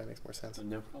yeah, that makes more sense.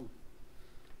 No problem.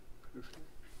 Perfect.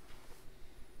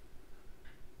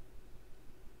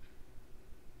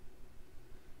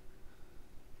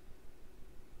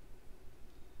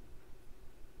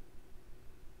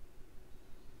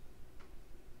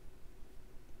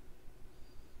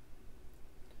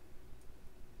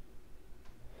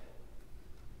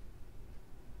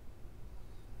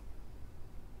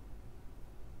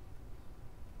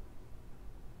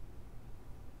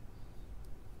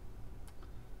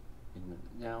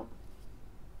 Now,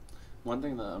 one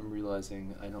thing that I'm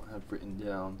realizing I don't have written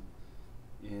down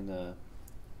in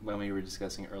when we were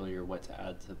discussing earlier what to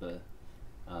add to the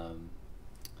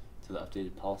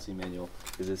updated policy manual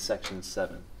is this section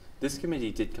 7. This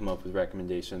committee did come up with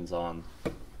recommendations on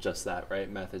just that, right?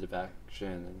 Method of action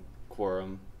and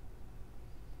quorum.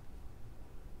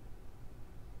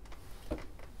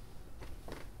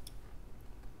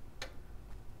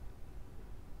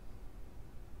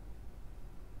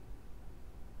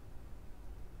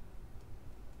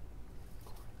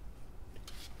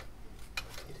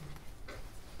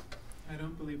 I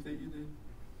don't believe that you did,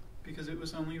 because it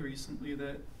was only recently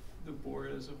that the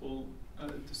board as a whole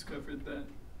discovered that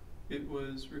it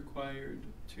was required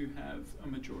to have a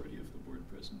majority of the board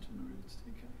present in order to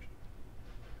take action.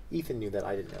 Ethan knew that.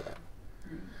 I didn't know that.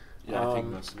 Yeah, I think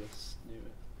most of us knew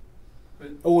it. But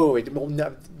Oh, wait. Well,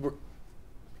 no,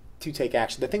 to take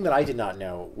action. The thing that I did not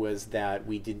know was that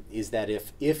is that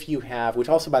if you have, which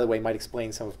also, by the way, might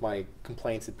explain some of my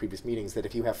complaints at previous meetings, that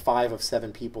if you have 5 of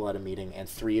 7 people at a meeting and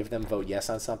 3 of them vote yes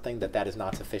on something, that is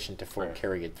not sufficient to Right.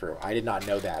 carry it through. I did not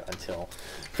know that until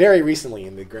very recently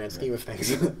in the grand scheme of things.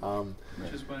 which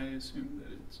is why I assume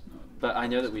that it's not. But I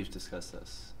know that we've discussed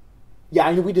this. Yeah,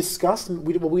 I mean, we discussed.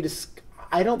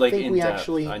 I don't Like think in we depth.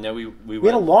 actually. I know we We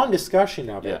had a went- long discussion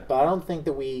of Yeah. it, but I don't think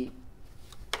that we.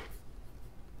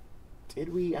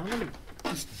 Did we? I don't remember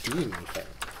us doing anything.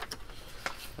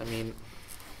 I mean.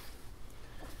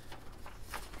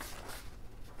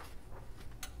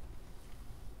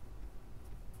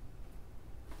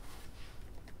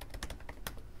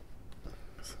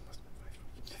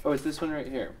 Oh, it's this one right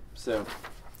here. So,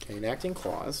 Okay, enacting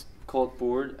clause. called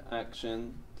board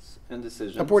actions and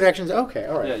decisions. Board actions. Okay,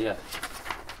 all right. Yeah, yeah.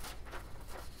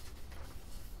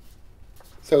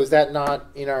 So is that not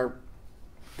in our?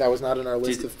 That was not in our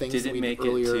list of things did that it we make did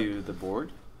earlier. it to the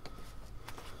board?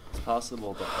 It's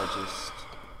possible that I just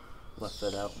left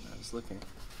that out when I was looking.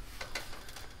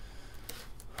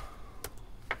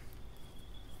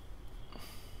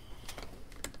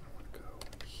 Go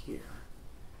here.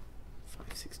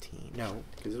 516. No,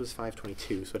 because it was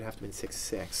 522, so it'd have to have been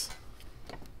 66.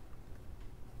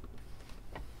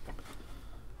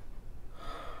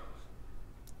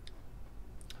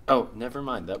 Oh, never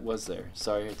mind. That was there.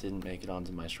 Sorry, it didn't make it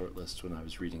onto my short list when I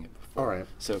was reading it before. All right.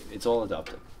 So it's all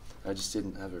adopted. I just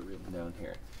didn't have it written down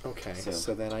here. Okay, So-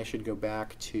 so then I should go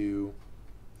back to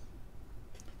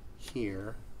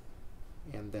here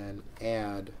and then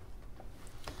add.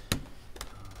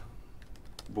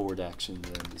 Board actions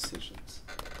and decisions.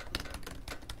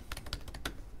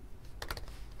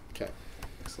 Okay.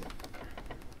 Excellent.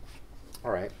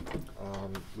 All right.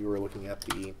 We were looking at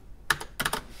the.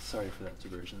 Sorry for that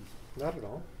diversion. Not at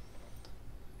all.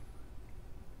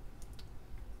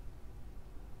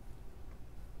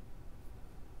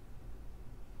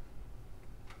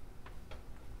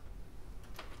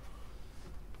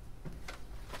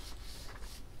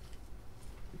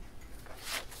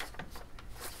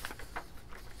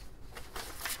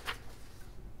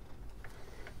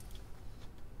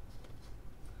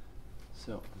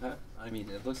 So that, I mean,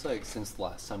 it looks like since the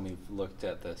last time we've looked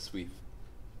at this, we've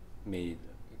made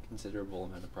a considerable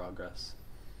amount of progress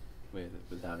with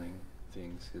adding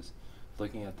things. Because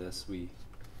looking at this,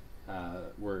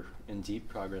 we're in deep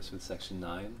progress with Section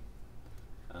 9.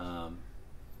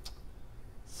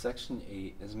 Section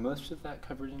 8, is most of that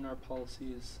covered in our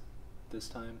policies this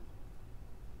time?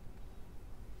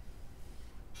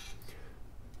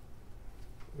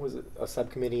 Was it a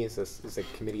subcommittee? Is a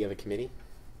committee of a committee?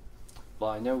 Well,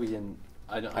 I know we didn't.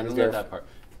 I I'm don't know verif- that part.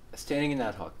 Standing in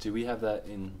ad hoc, do we have that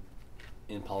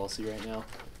in policy right now?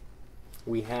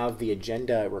 We have the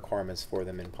agenda requirements for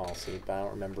them in policy, but I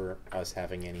don't remember us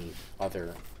having any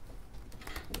other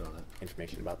Hold on.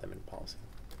 information about them in policy.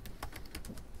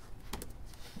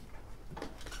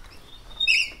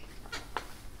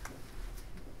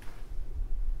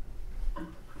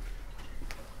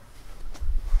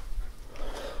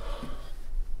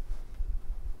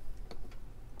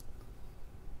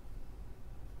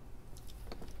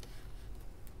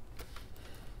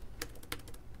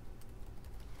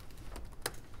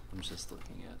 I'm just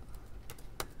looking at.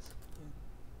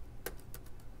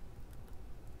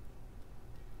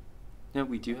 No,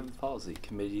 we do have a policy.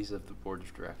 Committees of the board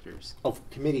of directors. Oh,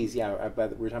 committees, yeah.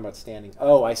 But we're talking about standing.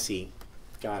 Oh, I see.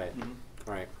 Got it. Mhm.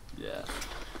 All right. Yeah.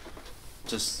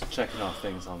 Just checking off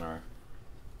things on our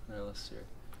list here.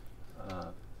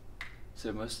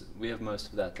 So we have most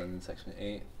of that done in Section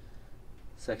 8.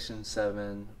 Section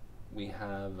 7, we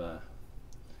have the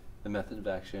method of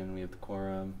action. We have the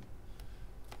quorum.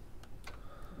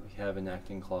 We have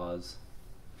enacting clause.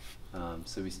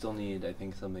 So we still need, I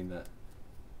think, something that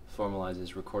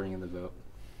formalizes recording of the vote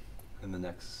in the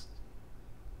next,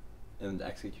 and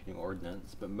executing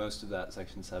ordinance, but most of that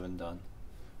Section 7 done.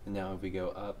 And now if we go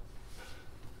up,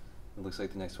 it looks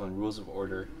like the next one, rules of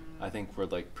order. I think we're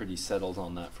like pretty settled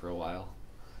on that for a while.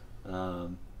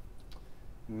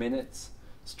 Minutes,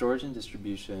 storage and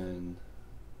distribution,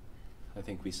 I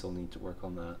think we still need to work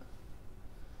on that.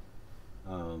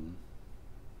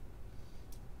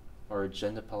 Our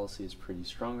agenda policy is pretty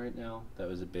strong right now. That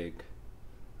was a big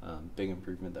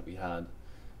improvement that we had.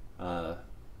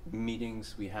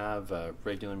 Meetings, we have a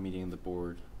regular meeting of the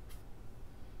board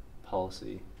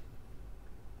policy.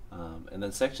 And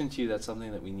then Section 2, that's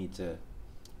something that we need to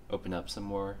open up some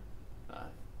more.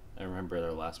 I remember at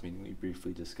our last meeting we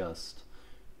briefly discussed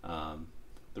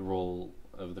the role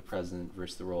of the president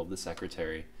versus the role of the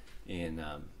secretary in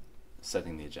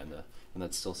setting the agenda, and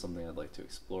that's still something I'd like to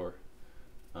explore.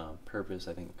 Purpose,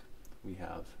 I think we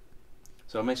have.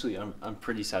 So I'm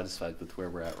pretty satisfied with where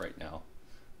we're at right now,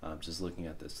 just looking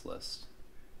at this list.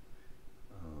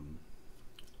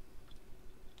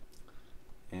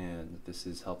 And this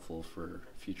is helpful for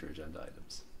future agenda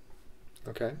items.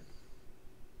 Okay.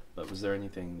 But was there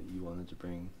anything that you wanted to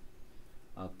bring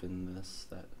up in this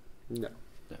that? No.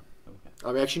 No.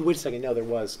 Okay. Actually, wait a second. No, there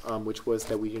was, which was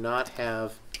that we do not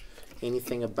have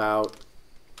anything about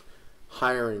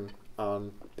hiring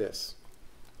on this.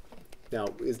 Now,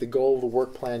 is the goal of the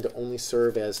work plan to only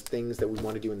serve as things that we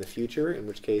want to do in the future, in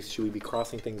which case should we be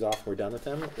crossing things off when we're done with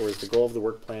them? Or is the goal of the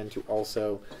work plan to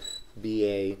also be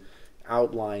a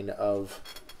outline of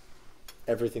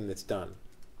everything that's done?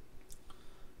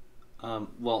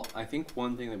 Well, I think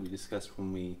one thing that we discussed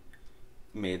when we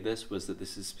made this was that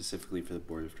this is specifically for the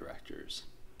board of directors.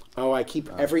 Oh, I keep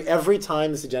every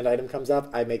time this agenda item comes up,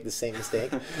 I make the same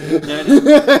mistake.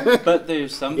 No. But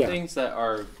there's some things that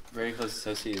are very close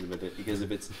associated with it, because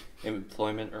if it's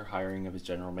employment or hiring of a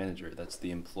general manager, that's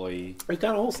the employee. We've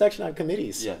got a whole section on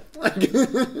committees. Yeah.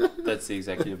 That's the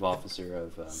executive officer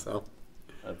of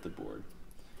the board.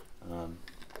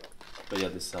 But yeah,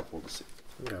 this is helpful to see.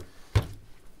 Okay.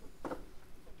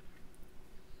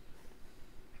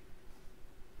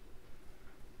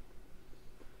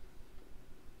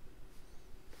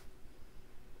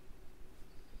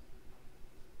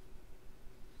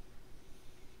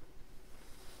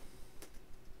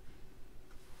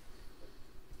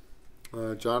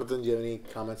 Jonathan, do you have any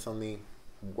comments on the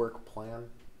work plan?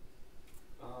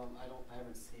 I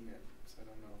haven't seen it, so I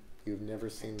don't know. You've never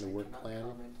seen the work cannot plan?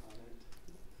 comment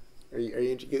on it. Are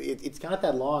you it's not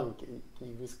that long. Can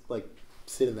you just like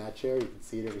sit in that chair? You can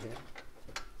see it over here.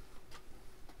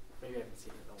 Maybe I haven't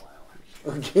seen it in a while,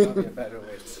 actually. Okay. Probably a better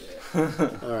way to say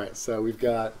it. All right, so we've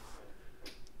got.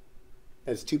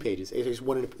 It's 2 pages. It's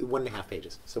one and a half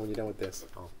pages. So when you're done with this,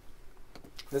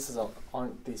 This is all,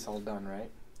 aren't these all done, right?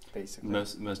 Basically.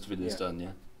 Most of it is done,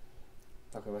 yeah.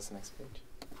 Okay, what's the next page?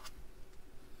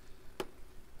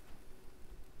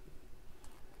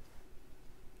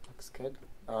 Looks good.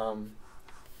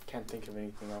 Can't think of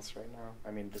anything else right now.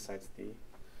 I mean, besides the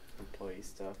employee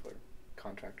stuff or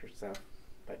contractor stuff,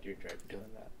 but you're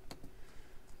doing that.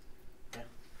 Yeah.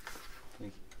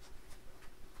 Thank you.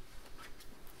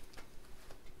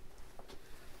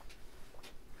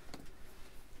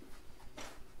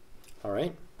 all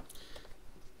right.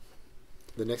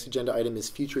 The next agenda item is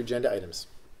future agenda items.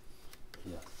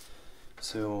 Yeah.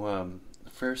 So the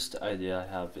first idea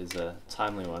I have is a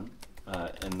timely one,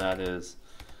 and that is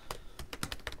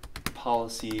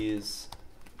policies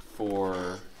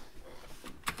for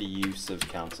the use of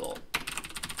council.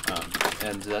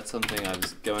 And that's something I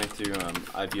was going through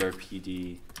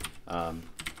IVRPD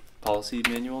policy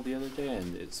manual the other day,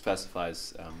 and it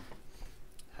specifies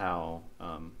how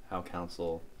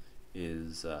council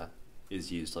is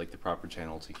used, like the proper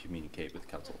channel to communicate with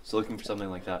council. So looking for something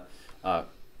like that,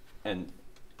 and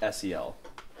SEL.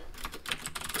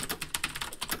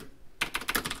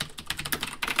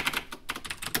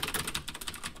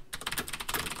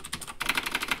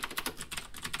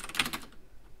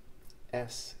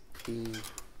 S-E...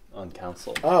 On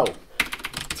council. Oh,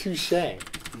 touche. Okay.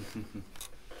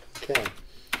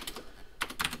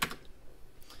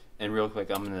 And real quick,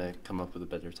 I'm gonna come up with a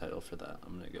better title for that.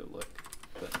 I'm gonna go look.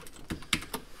 But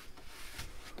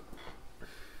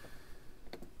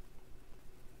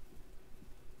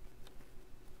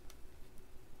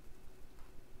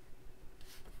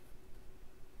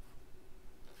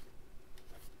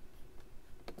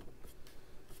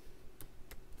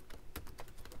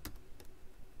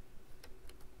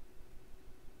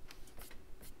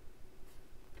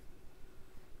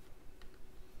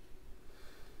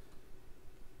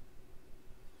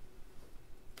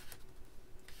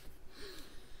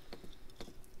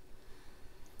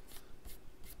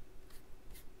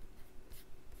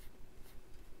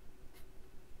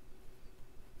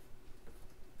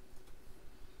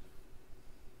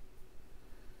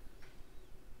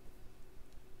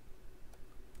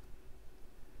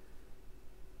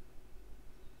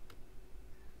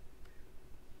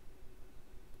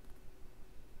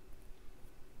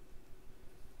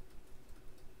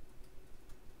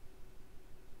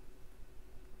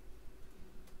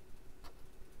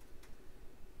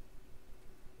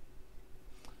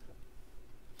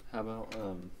how about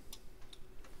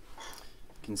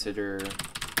consider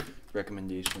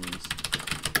recommendations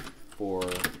for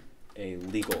a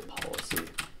legal policy?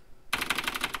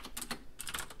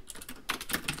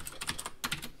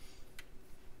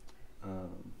 And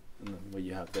then what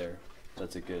you have there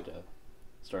that's a good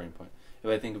starting point. If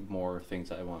I think of more things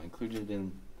that I want included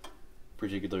in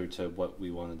particular to what we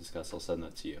want to discuss, I'll send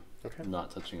that to you. Okay. I'm not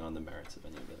touching on the merits of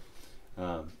any of it.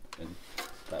 And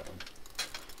that one.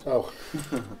 Oh.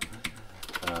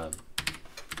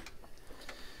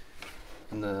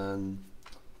 And then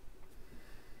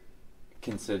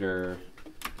consider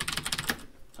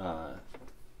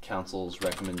council's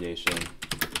recommendation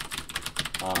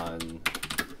on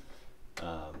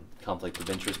conflict of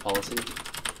interest policy.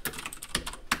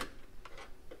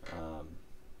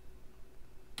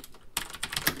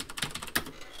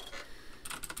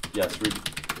 Yes,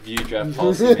 review draft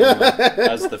policy manual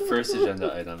as the first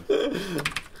agenda item.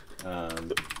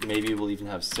 Maybe we'll even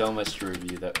have so much to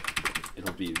review that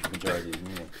it'll be the majority of the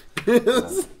meeting.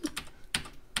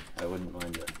 I wouldn't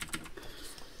mind it.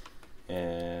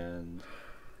 And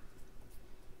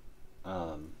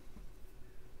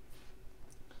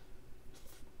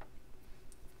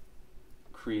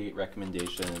create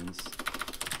recommendations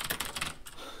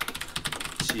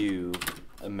to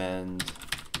amend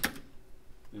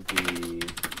the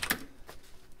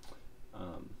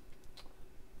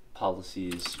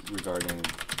policies regarding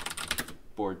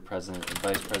board president and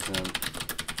vice president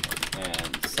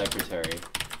and secretary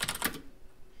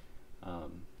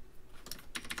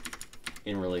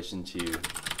in relation to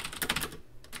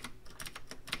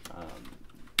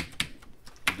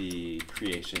the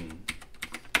creation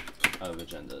of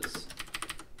agendas.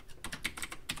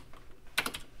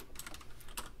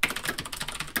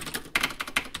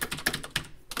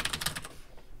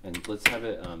 And let's have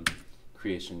it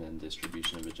creation and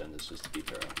distribution of agendas just to be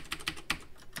thorough.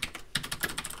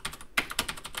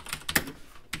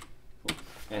 Cool.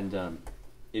 And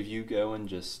if you go and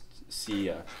just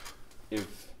see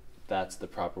if that's the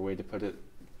proper way to put it,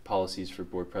 policies for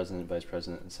board president, vice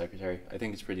president, and secretary, I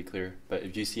think it's pretty clear. But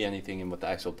if you see anything in what the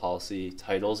actual policy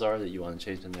titles are that you want to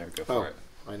change in there, go for it.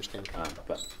 I understand.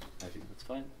 But I think that's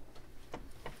fine.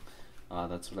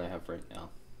 That's what I have right now.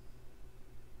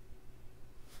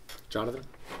 Jonathan?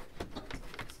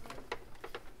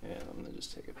 And I'm going to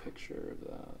just take a picture of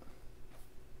that.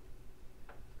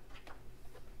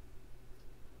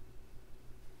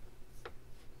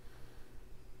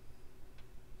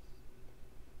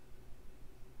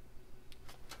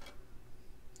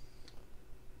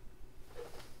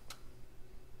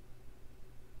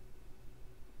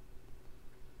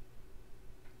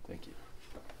 Thank you.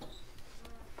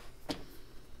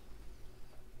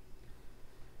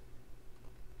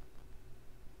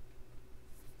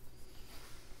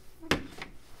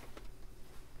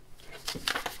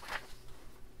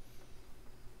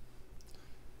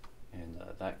 And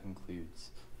that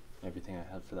concludes everything I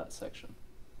had for that section.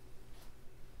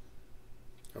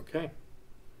 Okay.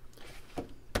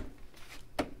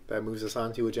 That moves us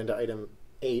on to agenda item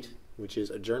 8, which is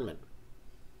adjournment.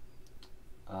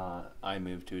 I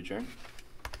move to adjourn.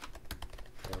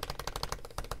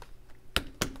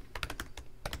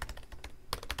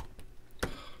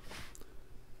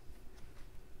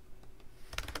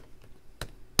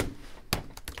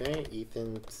 Okay,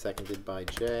 Ethan, seconded by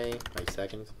Jay. I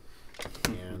second.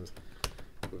 And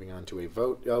moving on to a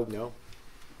vote. Oh, no.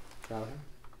 Jonathan?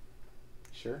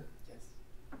 Sure? Yes.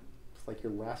 It's like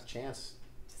your last chance.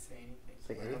 To say anything.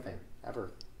 Say anything,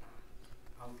 ever.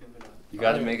 I'll give it up. You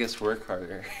got to Alright. make us work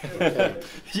harder. Okay.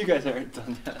 You guys aren't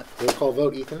done yet. Roll call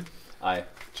vote, Ethan. Aye.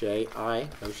 Jay, aye.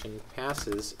 Motion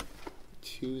passes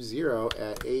 2-0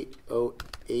 at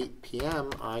 8:08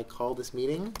 p.m. I call this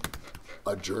meeting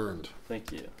adjourned.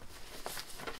 Thank you.